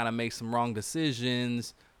process, he kind of makes some wrong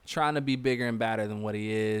decisions, trying to be bigger and badder than what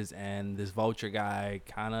he is. And this Vulture guy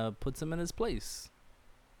kind of puts him in his place.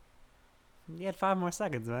 You had 5 more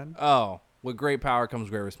seconds, man. Oh, with great power comes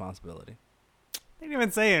great responsibility. They didn't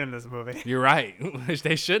even say it in this movie. You're right. Which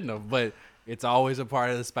they shouldn't have. But it's always a part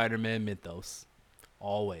of the Spider-Man mythos.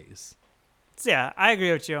 Always. So yeah, I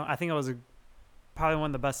agree with you. I think it was probably one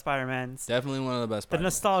of the best Spider-Mans. Definitely one of the best The Spider-Man.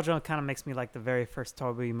 nostalgia kind of makes me like the very first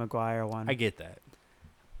Tobey Maguire one. I get that.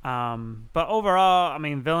 But overall, I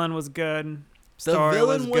mean, villain was good. The Story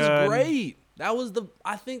villain was good. great.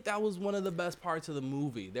 I think that was one of the best parts of the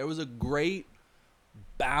movie. There was a great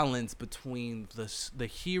balance between the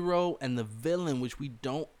hero and the villain, which we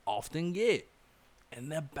don't often get.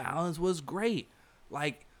 And that balance was great.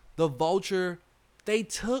 Like, the Vulture, they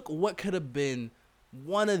took what could have been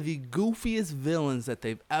one of the goofiest villains that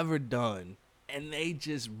they've ever done, and they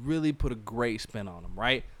just really put a great spin on him,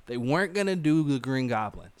 right? They weren't going to do the Green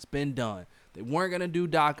Goblin. It's been done. They weren't going to do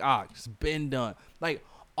Doc Ock. It's been done. Like,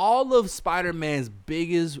 all of Spider-Man's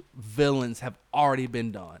biggest villains have already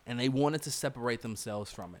been done, and they wanted to separate themselves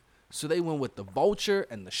from it. So they went with the Vulture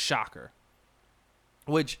and the Shocker,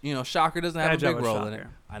 which, Shocker doesn't have Bad a big job with role in it. Shocker.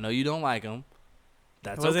 I know you don't like him.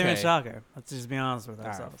 That's It wasn't okay. even Shocker. Let's just be honest with All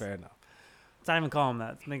right, ourselves. fair enough. Let's not even call him that.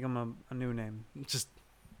 Let's make him a new name. Just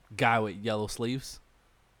guy with yellow sleeves.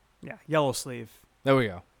 Yeah, Yellow Sleeve. There we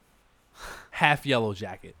go. Half yellow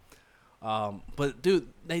jacket. But dude,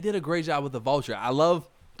 they did a great job with the Vulture. I love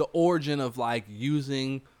the origin of like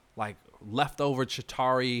using like leftover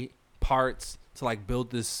Chitauri parts to like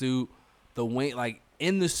build this suit. The wing, like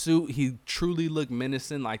in the suit, he truly looked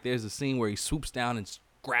menacing. Like there's a scene where he swoops down and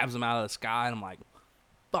grabs him out of the sky, and I'm like,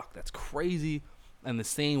 fuck, that's crazy. And the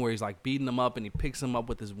scene where he's like beating him up and he picks him up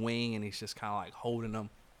with his wing and he's just kind of like holding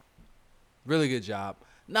him. Really good job.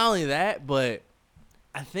 Not only that, but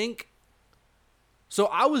I think, so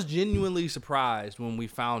I was genuinely surprised when we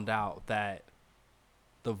found out that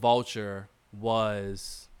the Vulture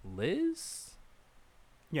was Liz?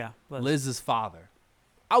 Yeah, Liz's father.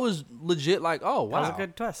 I was legit like, oh, wow. That was a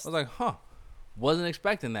good twist. I was like, huh. Wasn't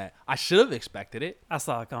expecting that. I should have expected it, I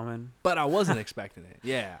saw it coming. but I wasn't expecting it.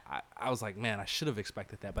 Yeah, I was like, man, I should have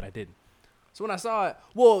expected that, but I didn't. So when I saw it,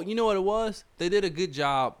 well, you know what it was? They did a good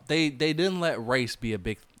job. They didn't let race be a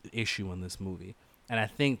big issue in this movie, and I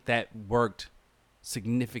think that worked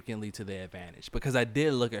significantly to their advantage because I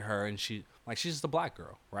did look at her and she's just a black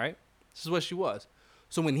girl, right? This is what she was.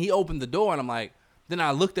 So when he opened the door and I'm like, then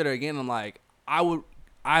I looked at her again and I'm like, I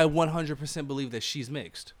 100% believe that she's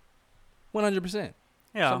mixed. 100%.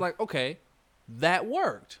 Yeah. So I'm like, okay, that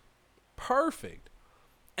worked. Perfect.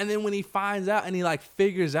 And then when he finds out and he like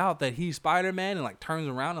figures out that he's Spider-Man and like turns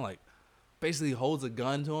around and like basically holds a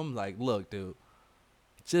gun to him, like, look, dude,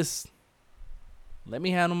 just let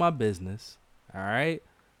me handle my business. All right?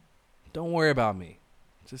 Don't worry about me.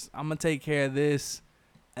 Just I'm gonna take care of this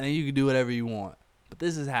and then you can do whatever you want. But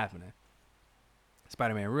this is happening.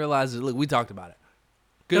 Spider-Man realizes, look, we talked about it.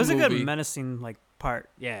 Good it was movie. a good menacing like part.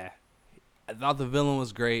 Yeah. I thought the villain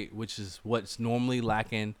was great, which is what's normally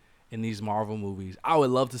lacking in these Marvel movies. I would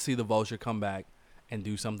love to see the Vulture come back and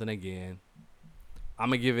do something again. I'm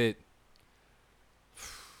going to give it...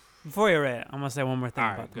 Before you rate it, I'm gonna say one more thing All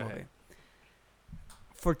right, about the go movie. ahead.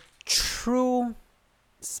 For true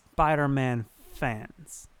Spider-Man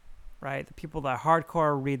fans, right? The people that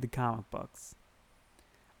hardcore read the comic books,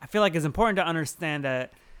 I feel like it's important to understand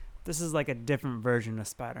that this is like a different version of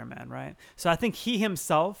Spider-Man, right? So I think he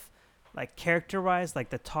himself, like character-wise,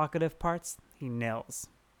 like the talkative parts, he nails.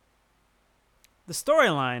 the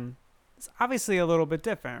storyline is obviously a little bit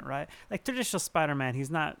different, right? Like traditional Spider-Man,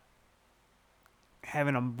 he's not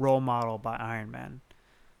having a role model by Iron Man.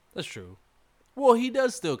 That's true. Well, he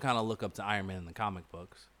does still kind of look up to Iron Man in the comic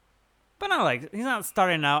books. But not like he's not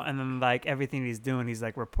starting out and then like everything he's doing, he's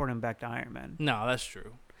like reporting back to Iron Man. No, that's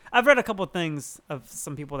true. I've read a couple of things of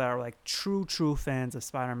some people that are like true fans of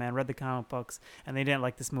Spider-Man, read the comic books, and they didn't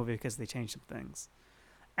like this movie because they changed some things.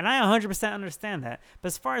 And I 100% understand that. But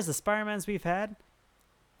as far as the Spider-Mans we've had,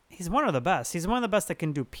 he's one of the best. He's one of the best that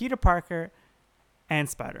can do Peter Parker and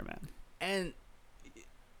Spider-Man. And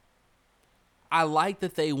I like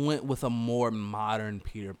that they went with a more modern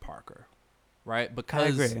Peter Parker, right?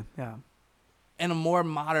 Because I agree, yeah. And a more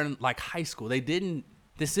modern, like, high school.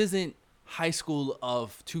 This isn't high school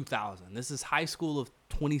of 2000. This is high school of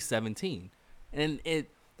 2017. And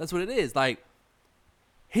that's what it is. Like,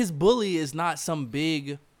 his bully is not some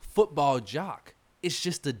big football jock. It's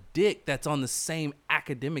just a dick that's on the same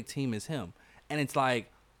academic team as him. And it's like,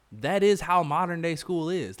 that is how modern day school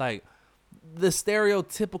is. Like, the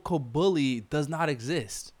stereotypical bully does not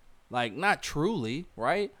exist. Like, not truly,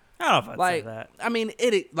 right? I don't know if I'd Like, say that. I mean,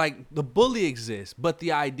 it like the bully exists, but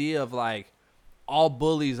the idea of like all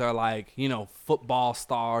bullies are like, you know, football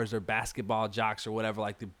stars or basketball jocks or whatever,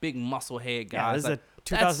 like the big muscle head Yeah, guys. this is like, a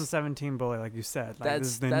 2017 bully, like you said. Like, this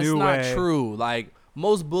is the that's new not way. true. Like,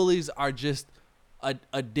 most bullies are just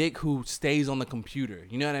a dick who stays on the computer.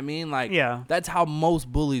 You know what I mean? Like, Yeah. that's how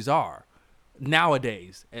most bullies are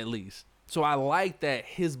nowadays, at least. So I like that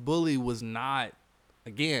his bully was not,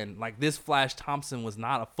 again, like this Flash Thompson was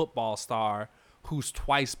not a football star who's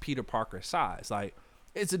twice Peter Parker's size. Like,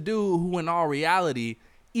 it's a dude who, in all reality,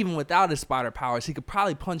 even without his spider powers, he could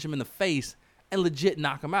probably punch him in the face and legit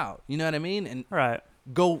knock him out. You know what I mean? And Right.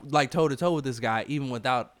 go like toe to toe with this guy even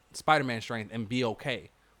without Spider-Man strength and be okay.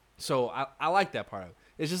 So I like that part of it.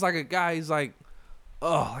 It's just like a guy, he's like,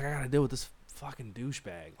 oh, like I gotta deal with this fucking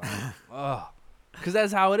douchebag. Like, oh, because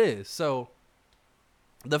that's how it is. So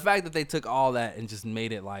the fact that they took all that and just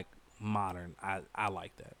made it like modern, I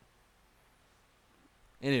like that.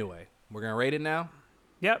 Anyway, we're gonna rate it now.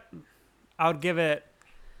 Yep. I would give it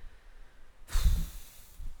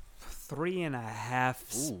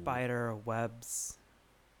 3.5 spider webs.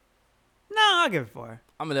 No, I'll give it 4.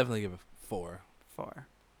 I'm gonna definitely give it 4 4.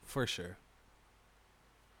 for sure.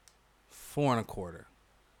 4.25.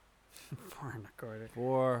 4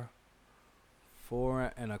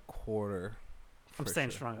 and a quarter. 4.25. I'm for staying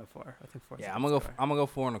sure. strong at 4. I think 4. Yeah, I'm gonna go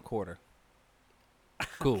 4.25.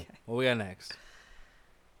 Cool. Okay. What we got next?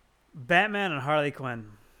 Batman and Harley Quinn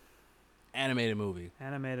Animated movie.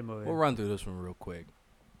 animated movie. We'll run through this one real quick.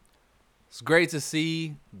 It's great to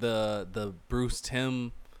see the Bruce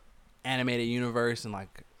Timm animated universe and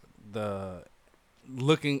like the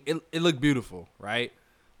looking. It looked beautiful, right?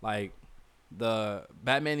 Like the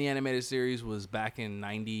Batman the Animated Series was back in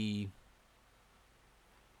 90.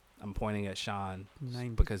 I'm pointing at Sean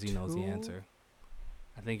because he knows the 92? answer.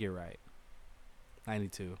 I think you're right.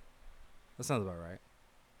 92. That sounds about right.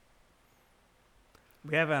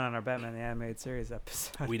 We have it on our Batman the Animated Series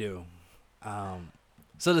episode. We do.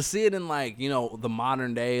 So to see it in like, you know, the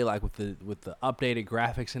modern day, like with the updated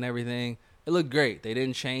graphics and everything, it looked great. They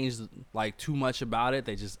didn't change like too much about it.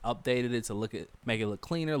 They just updated it to make it look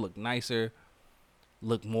cleaner, look nicer,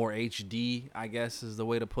 look more HD, I guess is the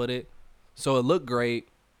way to put it. So it looked great.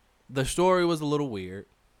 The story was a little weird.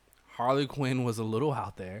 Harley Quinn was a little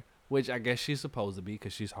out there, which I guess she's supposed to be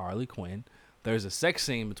because she's Harley Quinn. There's a sex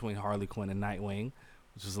scene between Harley Quinn and Nightwing,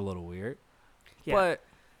 which is a little weird. Yeah. But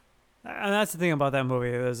And that's the thing about that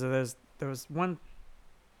movie. There was one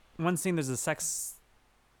scene, there's a sex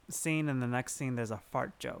scene, and the next scene there's a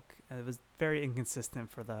fart joke. And it was very inconsistent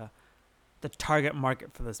for the target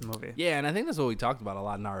market for this movie. yeah, and I think that's what we talked about a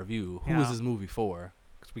lot in our review. Who Yeah. was this movie for?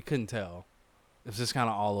 Because we couldn't tell. It was just kind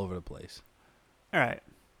of all over the place. All right.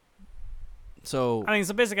 So I mean,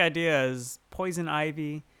 so basic idea is Poison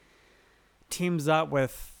Ivy teams up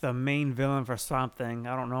with the main villain for Swamp Thing.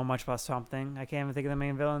 I don't know much about Swamp Thing. I can't even think of the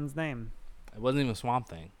main villain's name. it wasn't even Swamp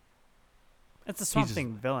Thing. It's a Swamp just-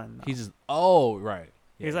 Thing villain, though. He just right.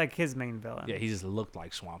 Yeah. He's like his main villain. yeah, he just looked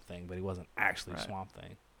like Swamp Thing, but he wasn't actually Right. Swamp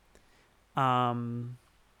Thing.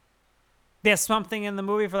 Yeah, Swamp Thing in the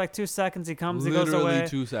movie for like 2 seconds. He comes, he goes Literally away.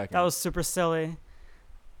 2 seconds. That was super silly.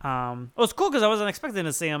 It was cool because I wasn't expecting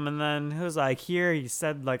to see him, and then he was like, here, he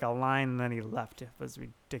said like a line, and then he left. It was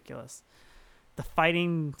ridiculous. The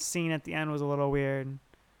fighting scene at the end was a little weird.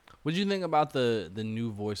 What did you think about the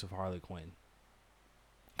new voice of Harley Quinn?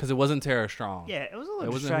 Because it wasn't Tara Strong. Yeah, it was a It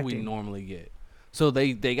little wasn't who we distracting. normally get. So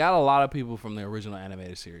they got a lot of people from the original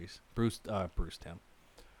animated series. Bruce Timm.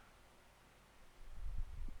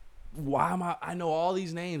 why am I know all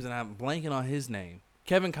these names and I'm blanking on his name.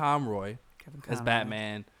 Kevin Conroy as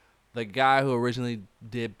Batman. The guy who originally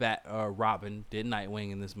did Robin did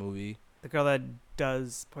Nightwing in this movie. The girl that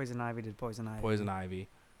does Poison Ivy did Poison Ivy.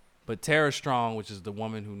 But Tara Strong, which is the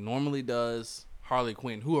woman who normally does Harley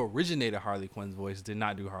Quinn, who originated Harley Quinn's voice, did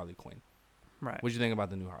not do Harley Quinn. Right. What do you think about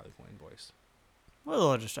the new Harley Quinn voice? A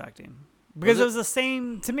little distracting. Because it was the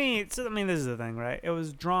same, to me, this is the thing, right? It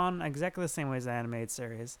was drawn exactly the same way as the animated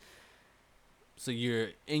series. So you're,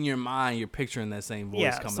 in your mind, you're picturing that same voice coming out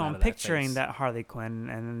of that face. Yeah, so I'm picturing that Harley Quinn,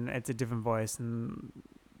 and it's a different voice. And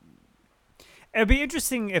it'd be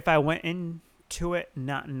interesting if I went into it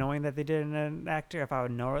not knowing that they did an actor, if I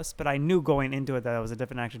would notice. But I knew going into it that it was a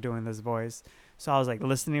different actor doing this voice. So I was like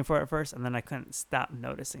listening for it first, and then I couldn't stop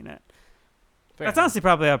noticing it. That's honestly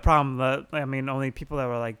probably a problem that, only people that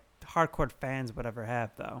were like hardcore fans would ever have,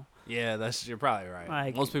 though. Yeah, you're probably right.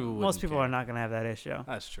 Like, most people are not going to have that issue.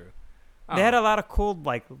 That's true. They had a lot of cool,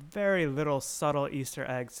 like, very little subtle Easter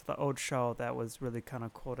eggs to the old show that was really kind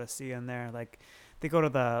of cool to see in there. Like, they go to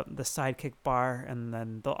the sidekick bar, and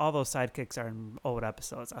then all those sidekicks are in old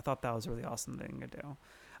episodes. I thought that was a really awesome thing to do.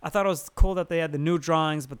 I thought it was cool that they had the new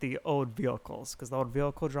drawings, but the old vehicles, because the old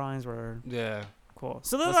vehicle drawings were cool.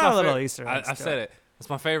 So there's a little Easter eggs. I said it. It's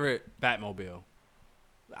my favorite Batmobile.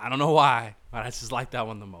 I don't know why, but I just like that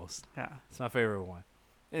one the most. Yeah. It's my favorite one.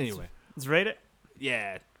 Anyway. Let's rate it?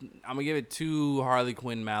 Yeah. I'm going to give it 2 Harley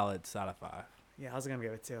Quinn mallets out of 5. Yeah, I was going to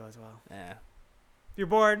give it 2 as well. Yeah. If you're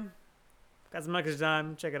bored, got some extra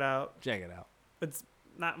time, check it out. It's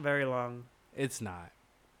not very long. It's not.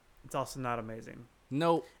 It's also not amazing.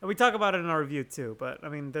 Nope. And we talk about it in our review too, but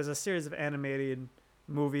there's a series of animated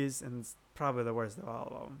movies, and it's probably the worst of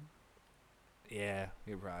all of them. Yeah,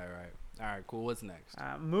 you're probably right. All right, cool. What's next?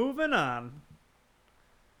 Moving on.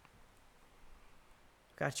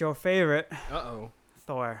 Got your favorite. Uh-oh.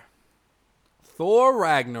 Thor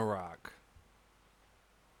Ragnarok.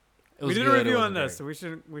 We did a review on this, so we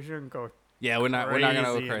shouldn't go. Yeah, we're not gonna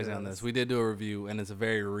go crazy on this. We did do a review, and it's a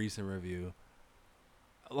very recent review.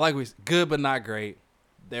 Like good but not great.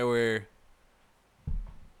 There were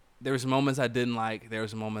some moments I didn't like. There were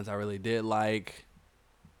some moments I really did like.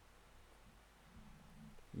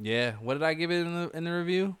 Yeah, what did I give it in the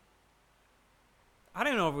review? I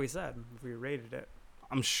don't know if we rated it.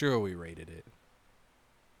 I'm sure we rated it.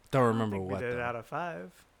 Don't remember what. We did it out of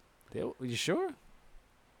 5. You sure?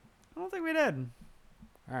 I don't think we did.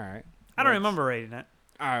 All right. I don't remember rating it.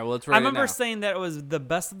 All right, well, let's rate it now. I remember saying that it was the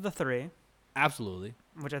best of the 3. Absolutely.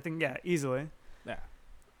 Which I think, easily. Yeah.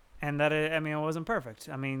 And that it wasn't perfect.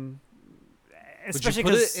 Especially because... Would you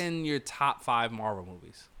put it in your top 5 Marvel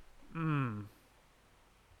movies? I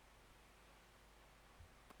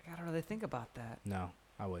gotta really think about that. No,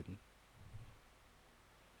 I wouldn't.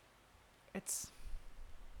 I'm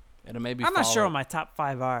not sure what my top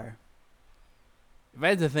 5 are. If I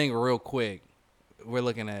had to think real quick, we're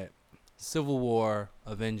looking at Civil War,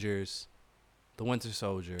 Avengers, The Winter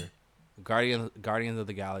Soldier, Guardians of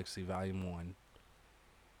the Galaxy Volume 1,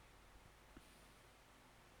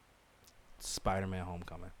 Spider-Man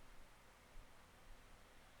Homecoming.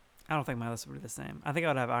 I don't think my list would be the same. I think I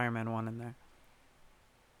would have Iron Man 1 in there.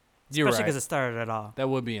 You're Especially right. because it started it all. That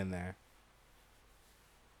would be in there.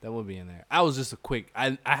 I was just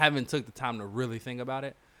I haven't took the time to really think about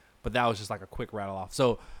it, but that was just like a quick rattle off.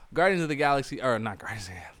 So Guardians of the Galaxy, or not Guardians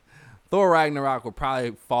of the Galaxy, Thor Ragnarok would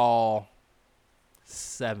probably fall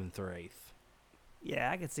 7th or 8th. Yeah,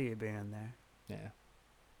 I could see it being in there. Yeah.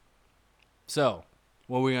 So,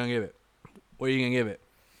 what are we going to give it? What are you going to give it?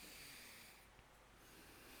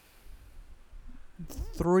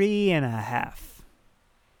 3.5.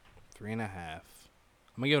 3.5. I'm going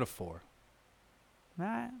to give it a 4. All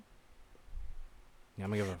right. Yeah,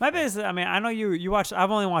 I'm going to give it a 4. My biggest, I know you watched,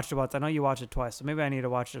 I've only watched it once. I know you watched it twice, so maybe I need to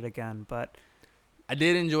watch it again, but. I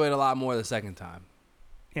did enjoy it a lot more the second time.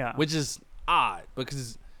 Yeah. Which is odd,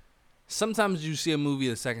 because sometimes you see a movie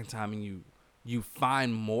the second time and you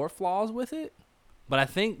find more flaws with it. But I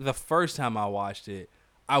think the first time I watched it,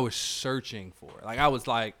 I was searching for it. I was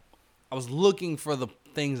looking for the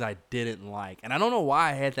things I didn't like. And I don't know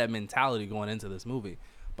why I had that mentality going into this movie,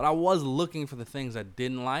 but I was looking for the things I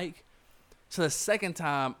didn't like. So the second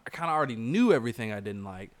time, I kind of already knew everything I didn't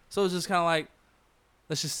like. So it was just kind of like,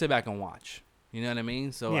 let's just sit back and watch. You know what I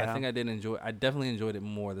mean? So yeah. I think I definitely enjoyed it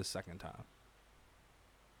more the second time.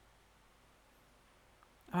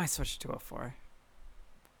 I might switch to a 4.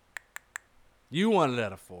 You wanted it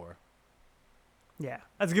at a 4. Yeah,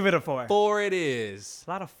 let's give it a 4. 4 it is.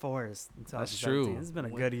 A lot of 4s. That's true. This has been a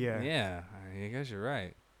good year. Yeah, I guess you're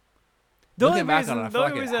right. The only reason I'm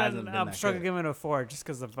struggling giving it a 4 just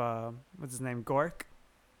because of what's his name, Gork.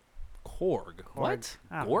 Korg. What?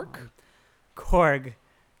 I don't Gork? know. Korg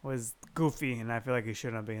was goofy, and I feel like he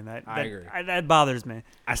shouldn't be in that. I agree. That bothers me.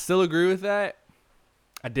 I still agree with that.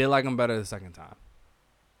 I did like him better the second time.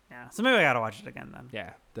 Yeah. So maybe I gotta watch it again then.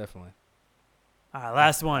 Yeah, definitely. All right,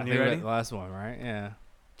 last I one. You think ready? that last one, right? Yeah.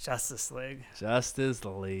 Justice League. Justice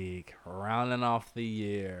League, rounding off the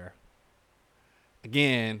year.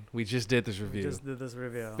 Again, we just did this We review just did this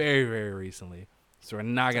review. very, very recently, so we're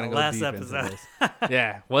not gonna The go last deep episode. into this.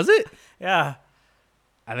 Yeah, was it? Yeah.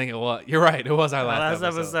 I think it was. You're right. It was our The last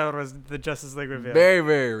last episode. episode was the Justice League review. Very,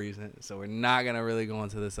 very recent. So we're not gonna really go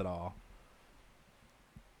into this at all.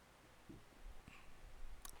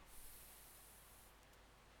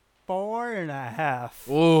 Four and a half.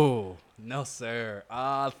 Ooh, no sir.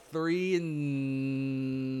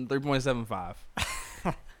 3.75.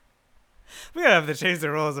 We're gonna have to change the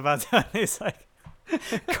rules about doing these like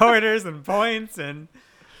quarters and points and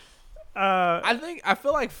I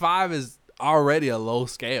feel like 5 is already a low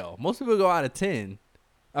scale. Most people go out of 10.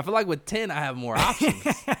 I feel like with 10 I have more options.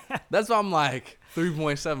 That's why I'm like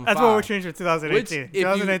 3.75. that's what we changed for 2018. Which, if you-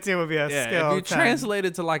 2018 would be a scale. if you 10. translate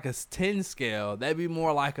it to like a 10 scale, that'd be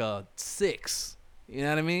more like a 6. You know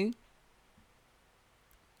what I mean?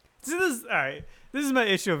 See, this all right. This is my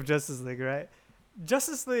issue of Justice League, right?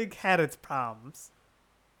 Justice League had its problems.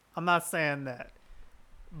 I'm not saying that,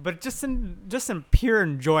 but just in pure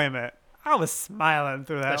enjoyment, I was smiling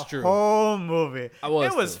through that That's true. whole movie. I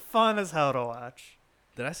was It was too. fun as hell to watch.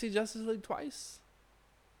 Did I see Justice League twice?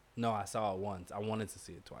 No, I saw it once. I wanted to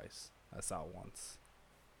see it twice. I saw it once.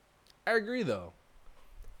 I agree, though.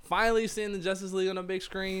 Finally seeing the Justice League on a big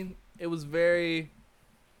screen, it was very...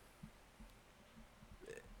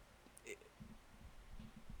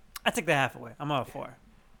 I take the half away. I'm on a 4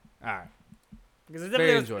 All right. because it's Very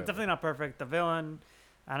definitely, enjoyable. it's definitely not perfect. The villain,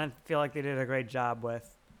 I didn't feel like they did a great job with.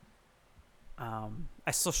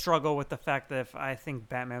 I still struggle with the fact that if I think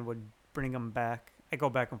Batman would bring him back, I go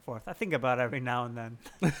back and forth. I think about it every now and then.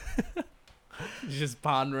 Just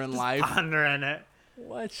pondering life. Pondering it.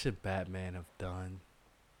 What should Batman have done?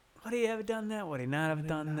 Would he have done that? Would he not have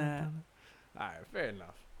done that? All right, fair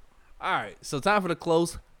enough. All right, so time for the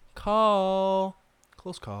close call.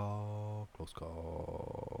 Close call. Close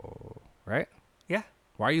call. Right? Yeah.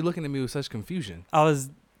 Why are you looking at me with such confusion? I was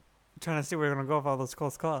trying to see where we're gonna go with all those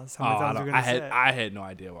close calls. How many times we're gonna say it. I had no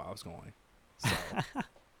idea where I was going. So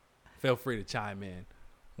feel free to chime in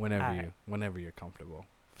whenever All right. whenever you're comfortable.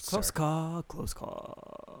 Close sir. call. Close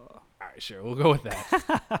call. All right, sure. We'll go with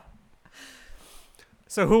that.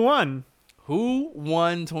 So who won? Who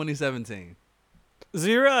won 2017? So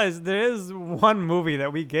you realize there is one movie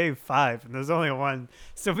that we gave 5, and there's only one.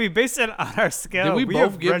 So if we base it on our scale, Did we are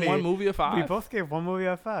both give ready- one movie a 5? We both gave one movie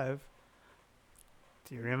a 5.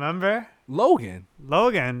 Do you remember? Logan.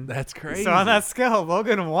 Logan. That's crazy. So on that scale,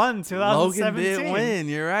 Logan won Logan 2017. did win.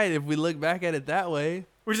 You're right. If we look back at it that way.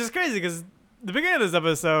 Which is crazy because the beginning of this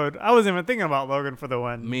episode, I wasn't even thinking about Logan for the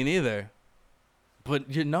win. Me neither.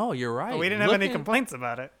 But you're right. But we didn't have any complaints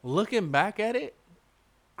about it. Looking back at it,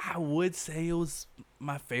 I would say it was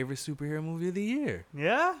my favorite superhero movie of the year.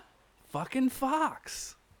 Yeah? Fucking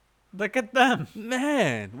Fox. Look at them.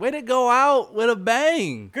 Man, way to go out with a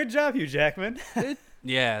bang. Good job, Hugh Jackman.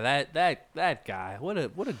 Yeah, that guy. What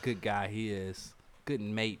a good guy he is. Good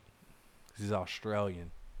mate. He's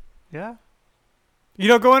Australian. Yeah. You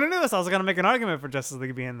know, going into this, I was going to make an argument for Justice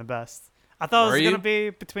League being the best. I thought it Were was you? going to be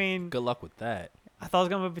between... Good luck with that. I thought it was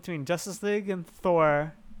going to be between Justice League and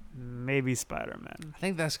Thor, maybe Spider-Man. I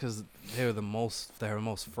think that's because they were most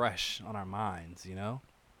fresh on our minds, you know?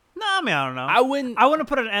 No, I mean, I don't know. I wouldn't. I wouldn't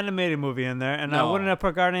put an animated movie in there, and I No. wouldn't have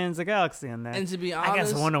put Guardians of the Galaxy in there. And to be I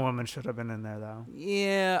honest, guess Wonder Woman should have been in there, though.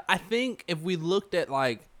 yeah, I think if we looked at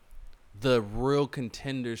like the real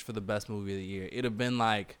contenders for the best movie of the year, it'd have been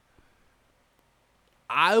like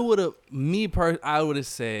I would have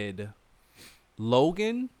said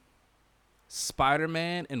Logan,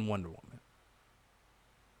 Spider-Man, and Wonder Woman.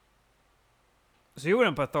 So you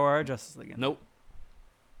wouldn't put Thor or Justice League in? Nope.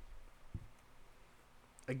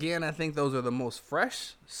 Again, I think those are the most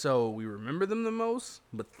fresh, so we remember them the most.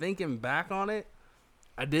 But thinking back on it,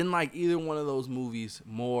 I didn't like either one of those movies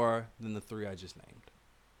more than the 3 I just named.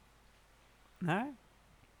 All right.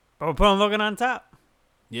 But we're putting Logan on top.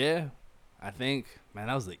 Yeah, I think, man,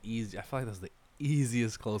 that was I feel like that was the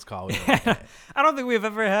easiest close call we ever had. I don't think we've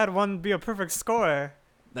ever had one be a perfect score.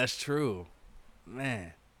 That's true.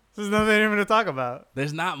 Man, There's nothing even to talk about.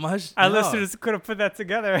 there's not much. Our no. listeners could have put that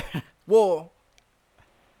together. Well,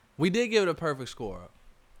 we did give it a perfect score,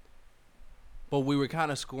 but we were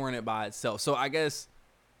kind of scoring it by itself. So I guess,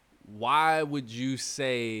 why would you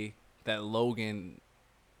say that Logan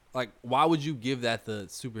like, why would you give that the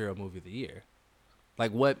superhero movie of the year?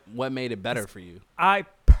 Like, what made it better for you? I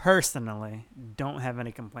personally don't have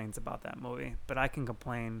any complaints about that movie, but I can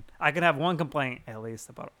complain. I can have one complaint at least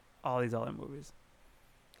about all these other movies.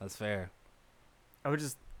 That's fair. It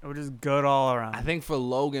was just good all around. I think for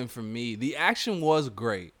Logan, for me, the action was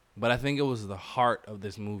great, but I think it was the heart of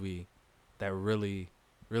this movie that really,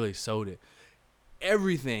 really sold it.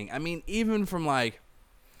 Everything. I mean, even from like,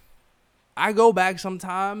 I go back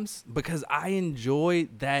sometimes because I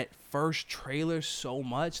enjoyed that first trailer so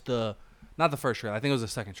much. Not the first trailer. I think it was the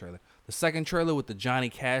second trailer. The second trailer with the Johnny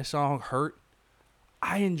Cash song, Hurt.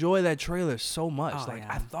 I enjoy that trailer so much. Oh, like, yeah.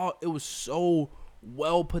 I thought it was so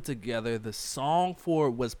well put together. The song for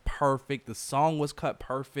it was perfect. The song was cut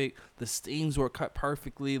perfect. The stings were cut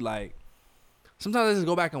perfectly. Like, sometimes I just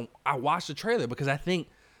go back and I watch the trailer because I think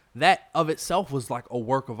that of itself was like a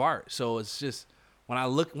work of art. So it's just, when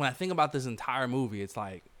I think about this entire movie, it's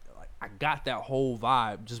like I got that whole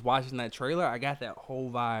vibe. Just watching that trailer, I got that whole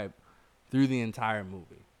vibe through the entire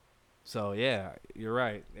movie. So yeah, you're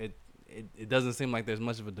right. It doesn't seem like there's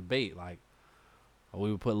much of a debate. Like,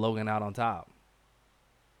 we would put Logan out on top.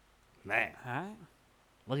 Man, All right.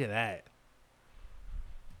 look at that.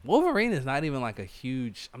 Wolverine is not even like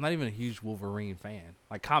I'm not even a huge Wolverine fan,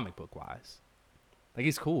 like comic book wise. Like,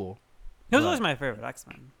 he's cool. He was but- always my favorite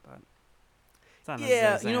X-Men, but it's not Yeah,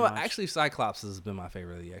 necessarily you know what? much. Actually, Cyclops has been my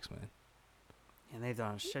favorite of the X-Men. And they've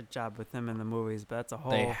done a shit job with him in the movies, but that's a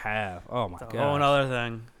whole, They have. Oh my that's a whole god. other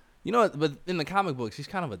thing. You know what? But in the comic books, he's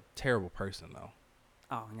kind of a terrible person, though.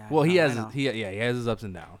 Oh yeah. Well, he I has know. he has his ups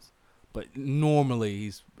and downs, but normally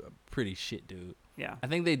he's a pretty shit dude. Yeah. I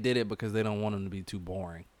think they did it because they don't want him to be too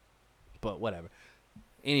boring. But whatever.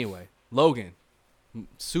 Anyway, Logan,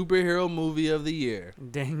 superhero movie of the year.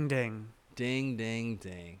 Ding ding. Ding, ding,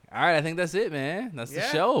 ding. All right, I think that's it, man. That's the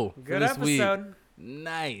Yeah, show Good for this episode. week.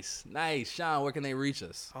 Nice. Sean, where can they reach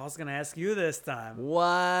us? I was gonna ask you this time. What?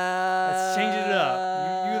 Let's change it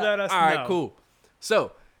up. You let us All right, know. cool.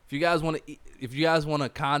 So, if you guys want to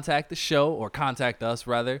contact the show, or contact us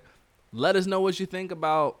rather, let us know what you think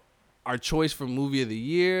about our choice for movie of the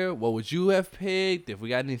year. What would you have picked? If we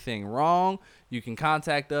got anything wrong, you can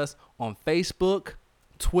contact us on Facebook,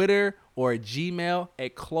 Twitter, or at Gmail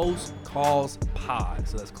at Close Calls Pod.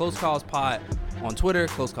 So that's Close Calls Pod on Twitter,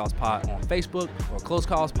 Close Calls Pod on Facebook, or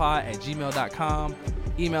closecallspod@gmail.com.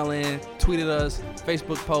 Email in, tweet at us,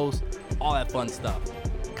 Facebook post, all that fun stuff.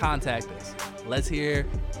 Contact us. Let's hear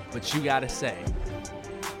what you gotta say.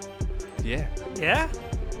 Yeah. Yeah.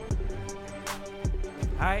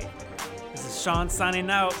 All right. This is Sean signing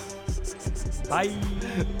out. Bye.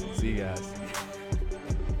 See you guys.